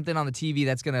watch something on the TV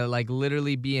that's going to, like,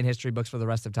 literally be in history books for the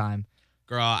rest of time?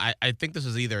 Girl, I think this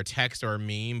was either a text or a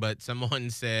meme, but someone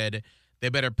said they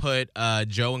better put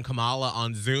Joe and Kamala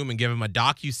on Zoom and give them a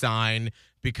DocuSign,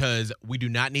 because we do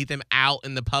not need them out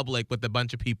in the public with a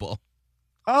bunch of people.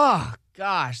 Oh,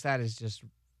 gosh. That's just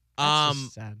Um,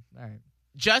 sad. All right.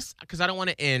 Just because I don't want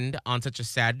to end on such a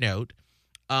sad note,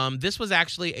 this was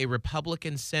actually a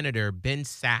Republican senator, Ben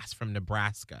Sasse from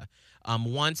Nebraska.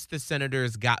 Once the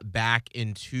senators got back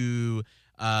into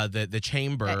the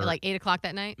chamber, at like 8 o'clock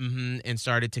that night. and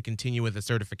started to continue with the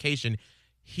certification,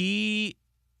 he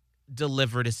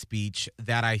delivered a speech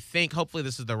that I think, hopefully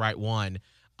this is the right one,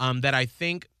 that I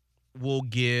think will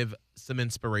give some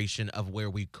inspiration of where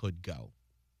we could go.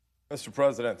 Mr.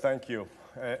 President, thank you.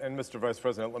 And Mr. Vice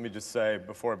President, let me just say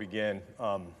before I begin,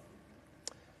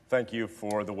 thank you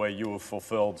for the way you have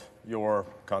fulfilled your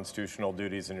constitutional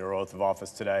duties and your oath of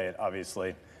office today. It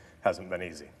obviously hasn't been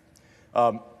easy.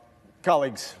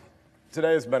 Colleagues,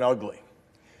 today has been ugly.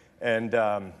 And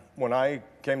when I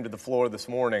came to the floor this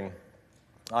morning,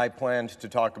 I planned to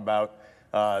talk about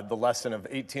the lesson of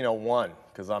 1801,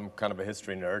 because I'm kind of a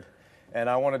history nerd. And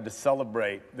I wanted to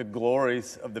celebrate the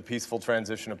glories of the peaceful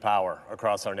transition of power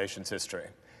across our nation's history.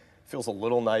 It feels a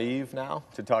little naive now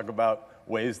to talk about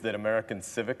ways that American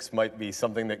civics might be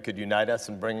something that could unite us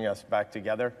and bring us back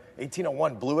together.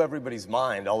 1801 blew everybody's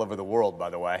mind all over the world, by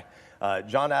the way.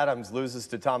 John Adams loses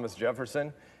to Thomas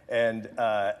Jefferson, and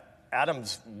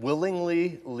Adams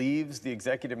willingly leaves the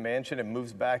executive mansion and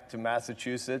moves back to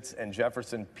Massachusetts, and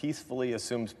Jefferson peacefully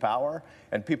assumes power.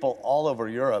 And people all over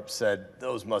Europe said,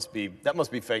 that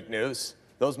must be fake news.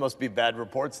 Those must be bad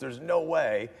reports. There's no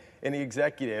way any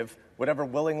executive would ever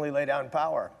willingly lay down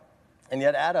power. And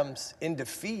yet Adams, in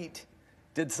defeat,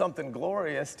 did something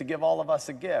glorious to give all of us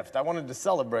a gift. I wanted to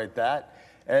celebrate that,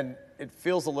 and it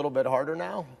feels a little bit harder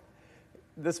now.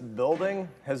 This building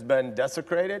has been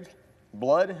desecrated.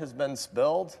 Blood has been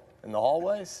spilled in the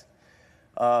hallways.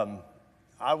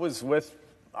 I was with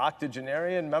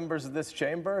octogenarian members of this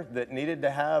chamber that needed to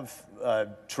have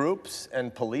troops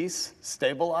and police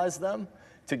stabilize them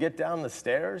to get down the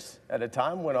stairs at a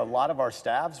time when a lot of our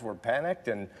staffs were panicked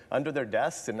and under their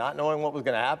desks and not knowing what was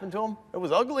going to happen to them. It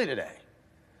was ugly today.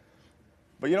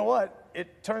 But you know what?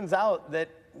 It turns out that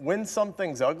when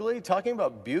something's ugly, talking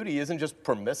about beauty isn't just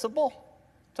permissible.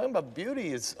 Talking about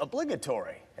beauty is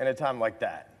obligatory in a time like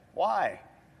that. Why?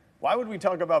 Why would we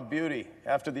talk about beauty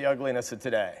after the ugliness of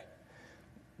today?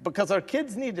 Because our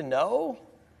kids need to know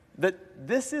that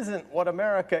this isn't what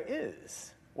America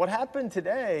is. What happened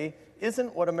today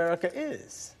isn't what America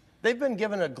is. They've been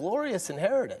given a glorious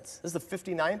inheritance. This is the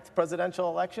 59th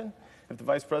presidential election. If the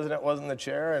vice president wasn't the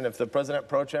chair and if the president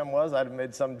pro tem was, I'd have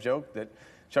made some joke that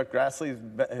Chuck Grassley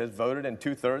has voted in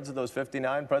 2/3 of those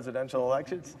 59 presidential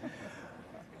elections.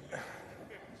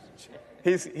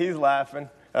 He's laughing.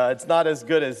 It's not as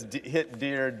good as Hit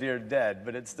Dear, Dear Dead,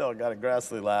 but it's still got a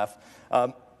Grassley laugh.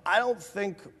 I don't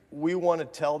think we want to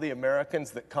tell the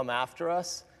Americans that come after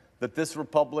us that this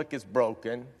republic is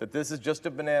broken, that this is just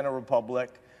a banana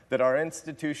republic, that our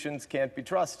institutions can't be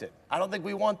trusted. I don't think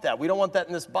we want that. We don't want that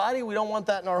in this body. We don't want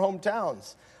that in our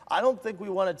hometowns. I don't think we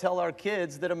want to tell our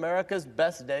kids that America's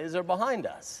best days are behind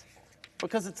us,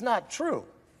 because it's not true.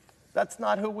 That's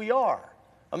not who we are.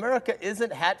 America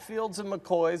isn't Hatfields and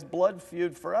McCoys, blood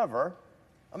feud forever.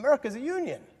 America's a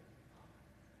union.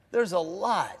 There's a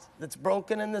lot that's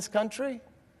broken in this country,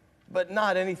 but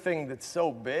not anything that's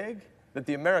so big that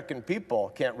the American people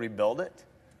can't rebuild it,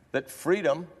 that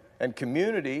freedom and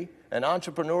community and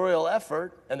entrepreneurial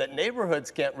effort and that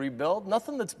neighborhoods can't rebuild.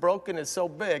 Nothing that's broken is so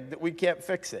big that we can't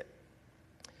fix it.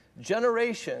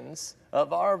 Generations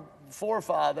of our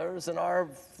forefathers and our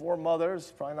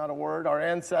foremothers, probably not a word, our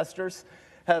ancestors,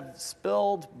 have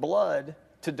spilled blood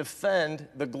to defend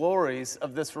the glories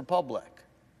of this republic.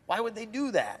 Why would they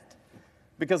do that?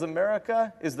 Because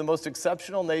America is the most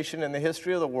exceptional nation in the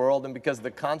history of the world, and because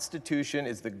the Constitution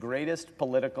is the greatest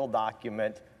political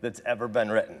document that's ever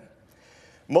been written.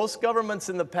 Most governments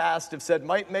in the past have said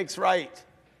might makes right,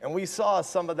 and we saw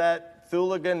some of that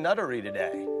hooligan nuttery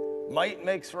today. Might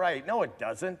makes right. No, it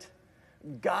doesn't.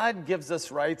 God gives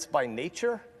us rights by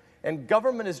nature, and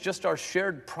government is just our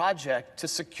shared project to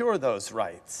secure those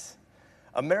rights.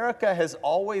 America has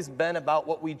always been about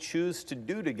what we choose to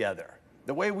do together,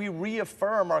 the way we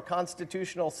reaffirm our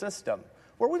constitutional system,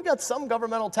 where we've got some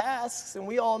governmental tasks, and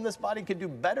we all in this body could do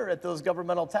better at those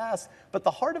governmental tasks, but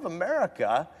the heart of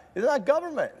America is not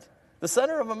government. The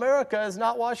center of America is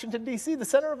not Washington, D.C. The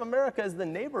center of America is the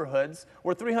neighborhoods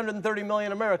where 330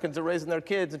 million Americans are raising their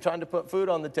kids and trying to put food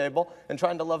on the table and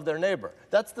trying to love their neighbor.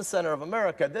 That's the center of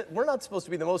America. We're not supposed to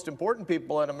be the most important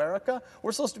people in America.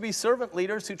 We're supposed to be servant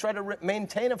leaders who try to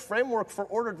maintain a framework for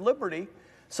ordered liberty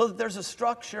so that there's a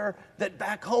structure that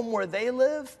back home where they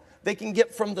live, they can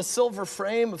get from the silver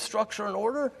frame of structure and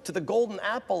order to the golden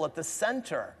apple at the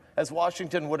center, as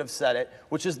Washington would have said it,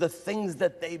 which is the things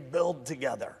that they build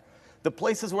together. The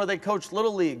places where they coach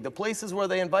Little League, the places where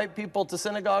they invite people to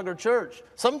synagogue or church.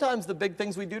 Sometimes the big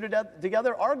things we do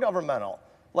together are governmental,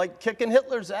 like kicking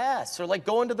Hitler's ass or like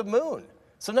going to the moon.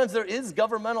 Sometimes there is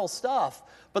governmental stuff,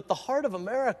 but the heart of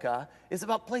America is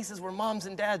about places where moms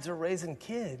and dads are raising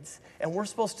kids, and we're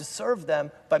supposed to serve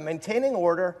them by maintaining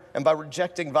order and by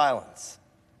rejecting violence.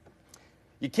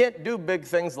 You can't do big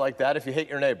things like that if you hate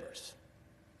your neighbors.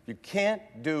 You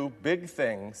can't do big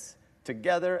things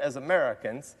together as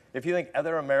Americans if you think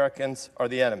other Americans are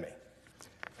the enemy.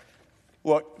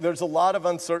 Look, there's a lot of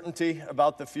uncertainty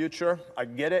about the future. I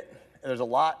get it. There's a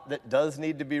lot that does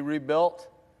need to be rebuilt.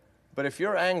 But if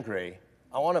you're angry,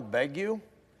 I want to beg you,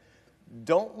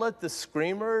 don't let the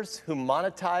screamers who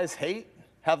monetize hate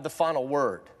have the final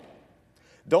word.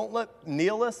 Don't let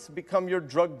nihilists become your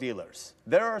drug dealers.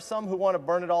 There are some who want to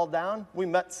burn it all down. We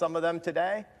met some of them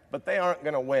today, but they aren't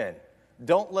going to win.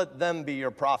 Don't let them be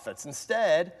your prophets.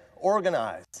 Instead,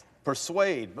 organize,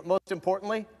 persuade, but most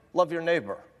importantly, love your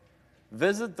neighbor.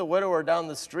 Visit the widower down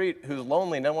the street who's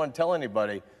lonely and doesn't want to tell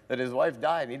anybody that his wife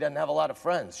died and he doesn't have a lot of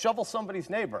friends. Shovel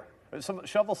somebody's neighbor,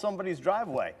 shovel somebody's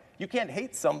driveway. You can't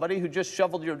hate somebody who just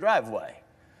shoveled your driveway.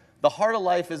 The heart of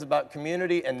life is about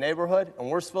community and neighborhood,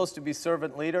 and we're supposed to be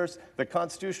servant leaders. The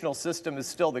constitutional system is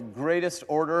still the greatest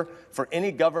order for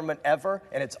any government ever,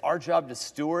 and it's our job to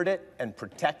steward it and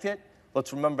protect it.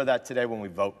 Let's remember that today when we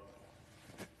vote.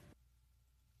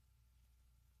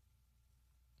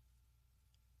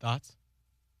 Thoughts?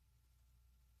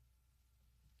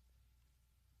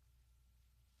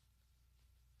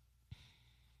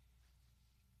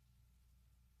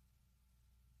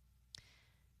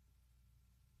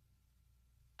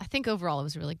 I think overall it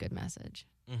was a really good message.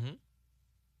 Mm-hmm.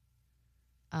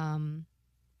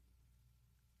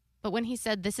 But when he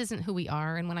said, this isn't who we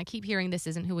are, and when I keep hearing this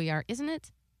isn't who we are, isn't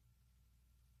it?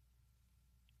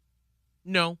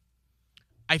 No.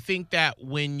 I think that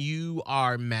when you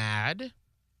are mad,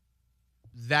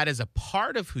 that is a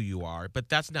part of who you are, but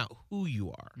that's not who you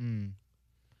are.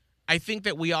 I think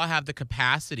that we all have the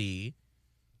capacity.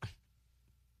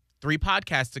 3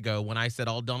 podcasts ago when I said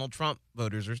all Donald Trump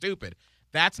voters are stupid,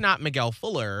 that's not Miguel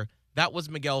Fuller. that was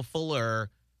Miguel Fuller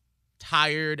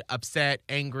tired, upset,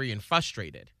 angry, and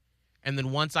frustrated. And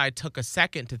then once I took a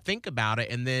second to think about it,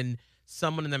 and then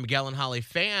someone in the Miguel and Holly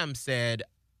fam said,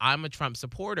 I'm a Trump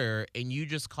supporter, and you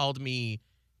just called me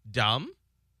dumb,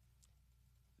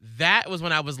 that was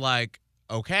when I was like,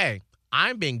 okay,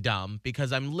 I'm being dumb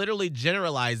because I'm literally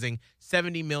generalizing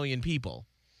 70 million people.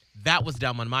 That was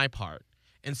dumb on my part.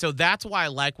 And so that's why I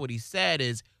like what he said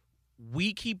is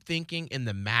we keep thinking in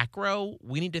the macro.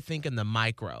 We need to think in the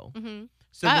micro. Mm-hmm.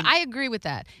 So then- I agree with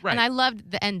that. Right. And I loved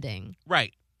the ending.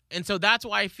 Right. And so that's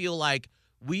why I feel like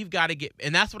we've got to get,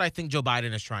 and that's what I think Joe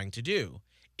Biden is trying to do.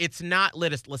 It's not,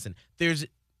 listen, there's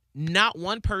not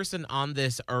one person on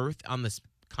this earth, on this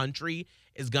country,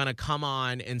 is going to come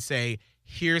on and say,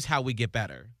 here's how we get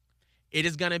better. It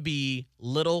is going to be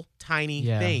little tiny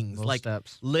things. little Like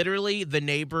steps. literally the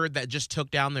neighbor that just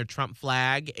took down their Trump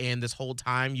flag, and this whole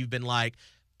time you've been like,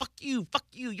 fuck you,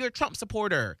 you're a Trump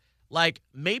supporter. Like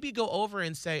maybe go over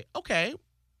and say, okay,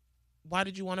 why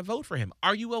did you want to vote for him?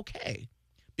 Are you okay?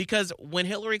 Because when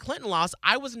Hillary Clinton lost,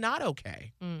 I was not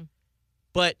okay. Mm.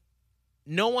 But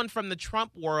no one from the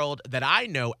Trump world that I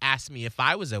know asked me if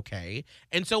I was okay.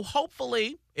 And so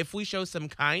hopefully, if we show some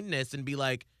kindness and be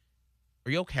like,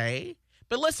 are you okay?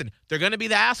 But listen, they're going to be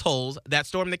the assholes that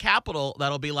storm the Capitol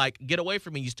that'll be like, get away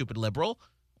from me, you stupid liberal.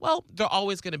 Well, they're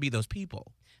always going to be those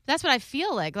people. That's what I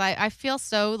feel like. I feel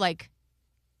so like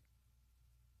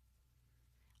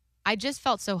I just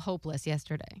felt so hopeless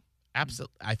yesterday.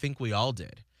 Absolutely. I think we all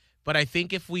did. But I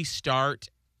think if we start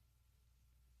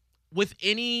with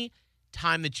any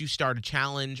time that you start a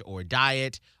challenge or a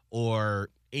diet or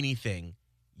anything,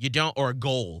 you don't, or a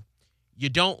goal, you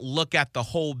don't look at the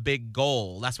whole big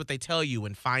goal. That's what they tell you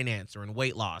in finance or in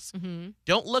weight loss. Mm-hmm.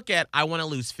 Don't look at, I want to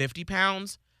lose 50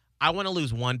 pounds. I want to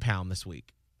lose 1 pound this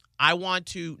week. I want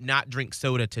to not drink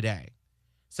soda today.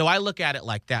 So I look at it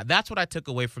like that. That's what I took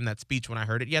away from that speech when I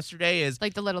heard it yesterday is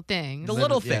Like the little things. the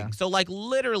little Yeah. thing. So like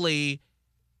literally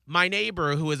my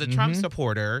neighbor who is a Trump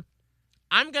supporter,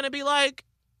 I'm going to be like,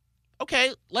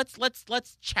 okay, let's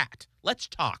chat. Let's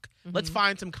talk. Let's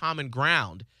find some common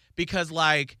ground because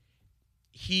like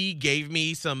he gave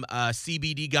me some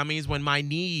CBD gummies when my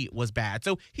knee was bad.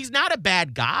 So he's not a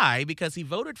bad guy because he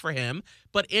voted for him.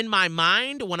 But in my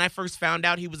mind, when I first found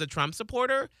out he was a Trump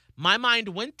supporter, my mind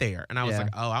went there. And I was Yeah. like,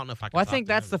 oh, I don't know if I can Well, I talk think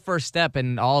to that's him. the first step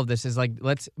in all of this is like,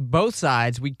 let's both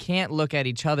sides, we can't look at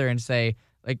each other and say,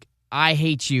 like, I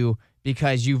hate you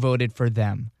because you voted for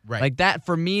them. Right. Like that,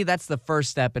 for me, that's the first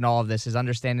step in all of this is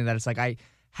understanding that it's like, I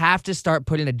have to start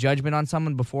putting a judgment on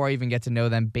someone before I even get to know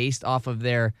them based off of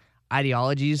their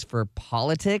ideologies for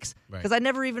politics. Right. Because I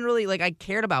never even really, like, I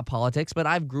cared about politics, but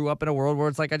I've grew up in a world where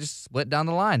it's like I just split down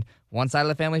the line. One side of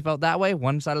the family felt that way,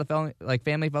 one side of the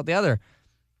family felt the other.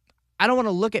 I don't want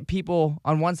to look at people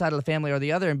on one side of the family or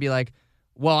the other and be like,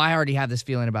 well, I already have this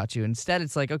feeling about you. Instead,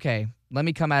 it's like, okay, let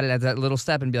me come at it as that little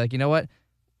step and be like, you know what?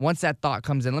 Once that thought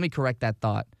comes in, let me correct that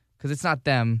thought. Because it's not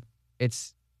them,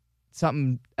 it's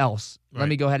something else. Let Right.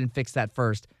 me go ahead and fix that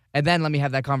first. And then let me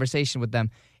have that conversation with them.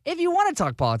 If you want to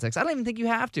talk politics, I don't even think you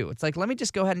have to. It's like, let me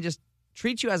just go ahead and just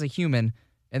treat you as a human,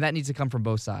 and that needs to come from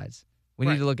both sides. We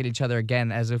Right. need to look at each other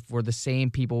again as if we're the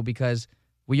same people because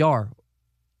we are.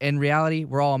 In reality,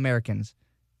 we're all Americans.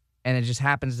 And it just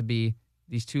happens to be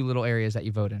these two little areas that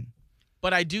you vote in.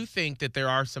 But I do think that there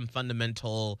are some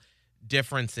fundamental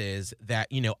differences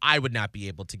that, you know, I would not be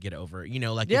able to get over. You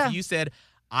know, like Yeah. if you said,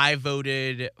 I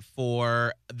voted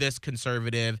for this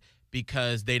conservative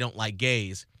because they don't like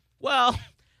gays, well,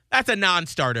 that's a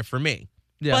non-starter for me.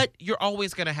 Yeah. But you're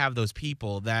always going to have those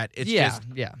people that it's Yeah, just,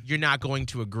 yeah. you're not going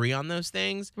to agree on those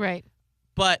things. Right.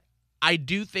 But I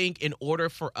do think in order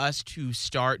for us to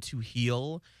start to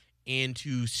heal and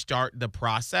to start the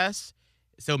process,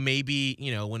 so maybe,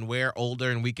 you know, when we're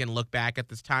older and we can look back at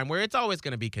this time where it's always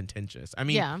going to be contentious. I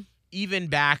mean, Yeah. even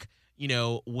back, you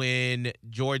know, when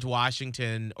George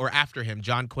Washington or after him,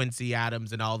 John Quincy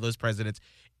Adams and all those presidents,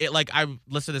 it like I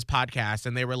listened to this podcast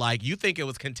and they were like, you think it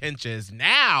was contentious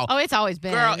now. Oh, it's always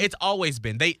been. Girl, it's always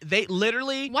been. They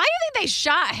literally Why do you think they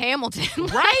shot Hamilton?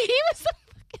 Like, Right? he was a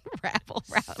fucking rabble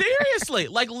rouser. Seriously,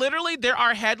 like literally, there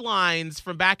are headlines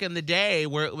from back in the day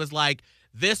where it was like,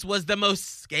 this was the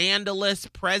most scandalous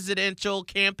presidential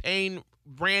campaign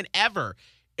brand ever.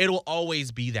 It'll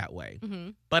always be that way.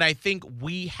 Mhm. But I think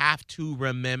we have to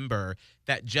remember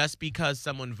that just because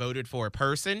someone voted for a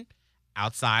person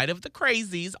outside of the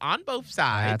crazies on both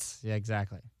sides, Yeah,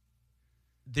 exactly.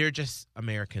 they're just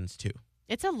Americans too.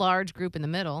 It's a large group in the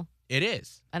middle. It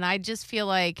is. And I just feel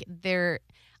like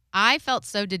I felt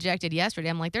so dejected yesterday.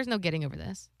 I'm like, there's no getting over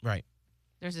this. Right.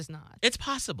 There's just not. It's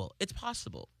possible. It's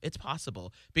possible. It's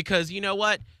possible. Because you know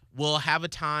what? We'll have a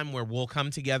time where we'll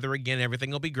come together again. Everything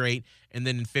will be great. And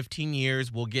then in 15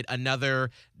 years, we'll get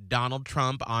another Donald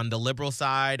Trump on the liberal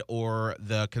side or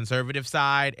the conservative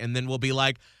side. And then we'll be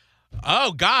like,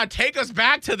 oh, God, take us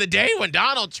back to the day when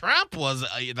Donald Trump was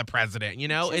the president. You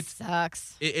know, It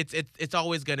sucks. it's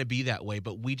always going to be that way.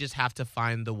 But we just have to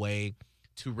find the way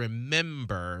to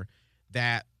remember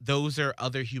that those are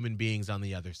other human beings on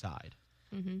the other side.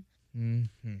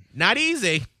 Not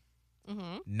easy.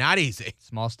 Not easy.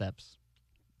 Small steps.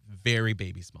 Very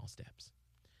baby small steps.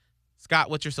 Scott,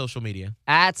 what's your social media?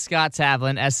 At Scott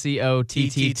Tavlin,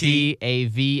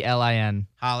 SCOTTTAVLIN.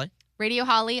 Holly? Radio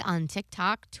Holly on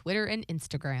TikTok, Twitter, and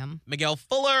Instagram. Miguel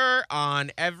Fuller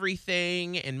on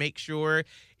everything. And make sure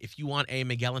if you want a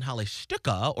Miguel and Holly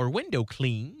stucca or window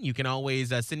clean, you can always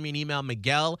send me an email,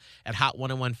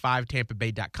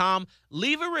 Miguel@hot1015tampabay.com.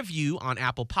 Leave a review on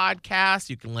Apple Podcasts.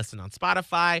 You can listen on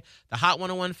Spotify, the Hot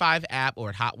 1015 app, or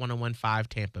at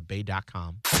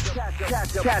hot1015tampabay.com.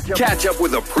 Catch up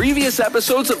with the previous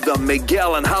episodes of the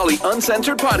Miguel and Holly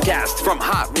Uncensored podcast from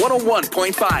Hot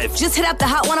 101.5. Just hit up the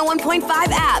Hot 101.5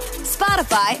 app,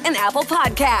 Spotify, and Apple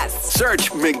Podcasts.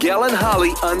 Search Miguel and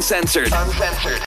Holly Uncensored.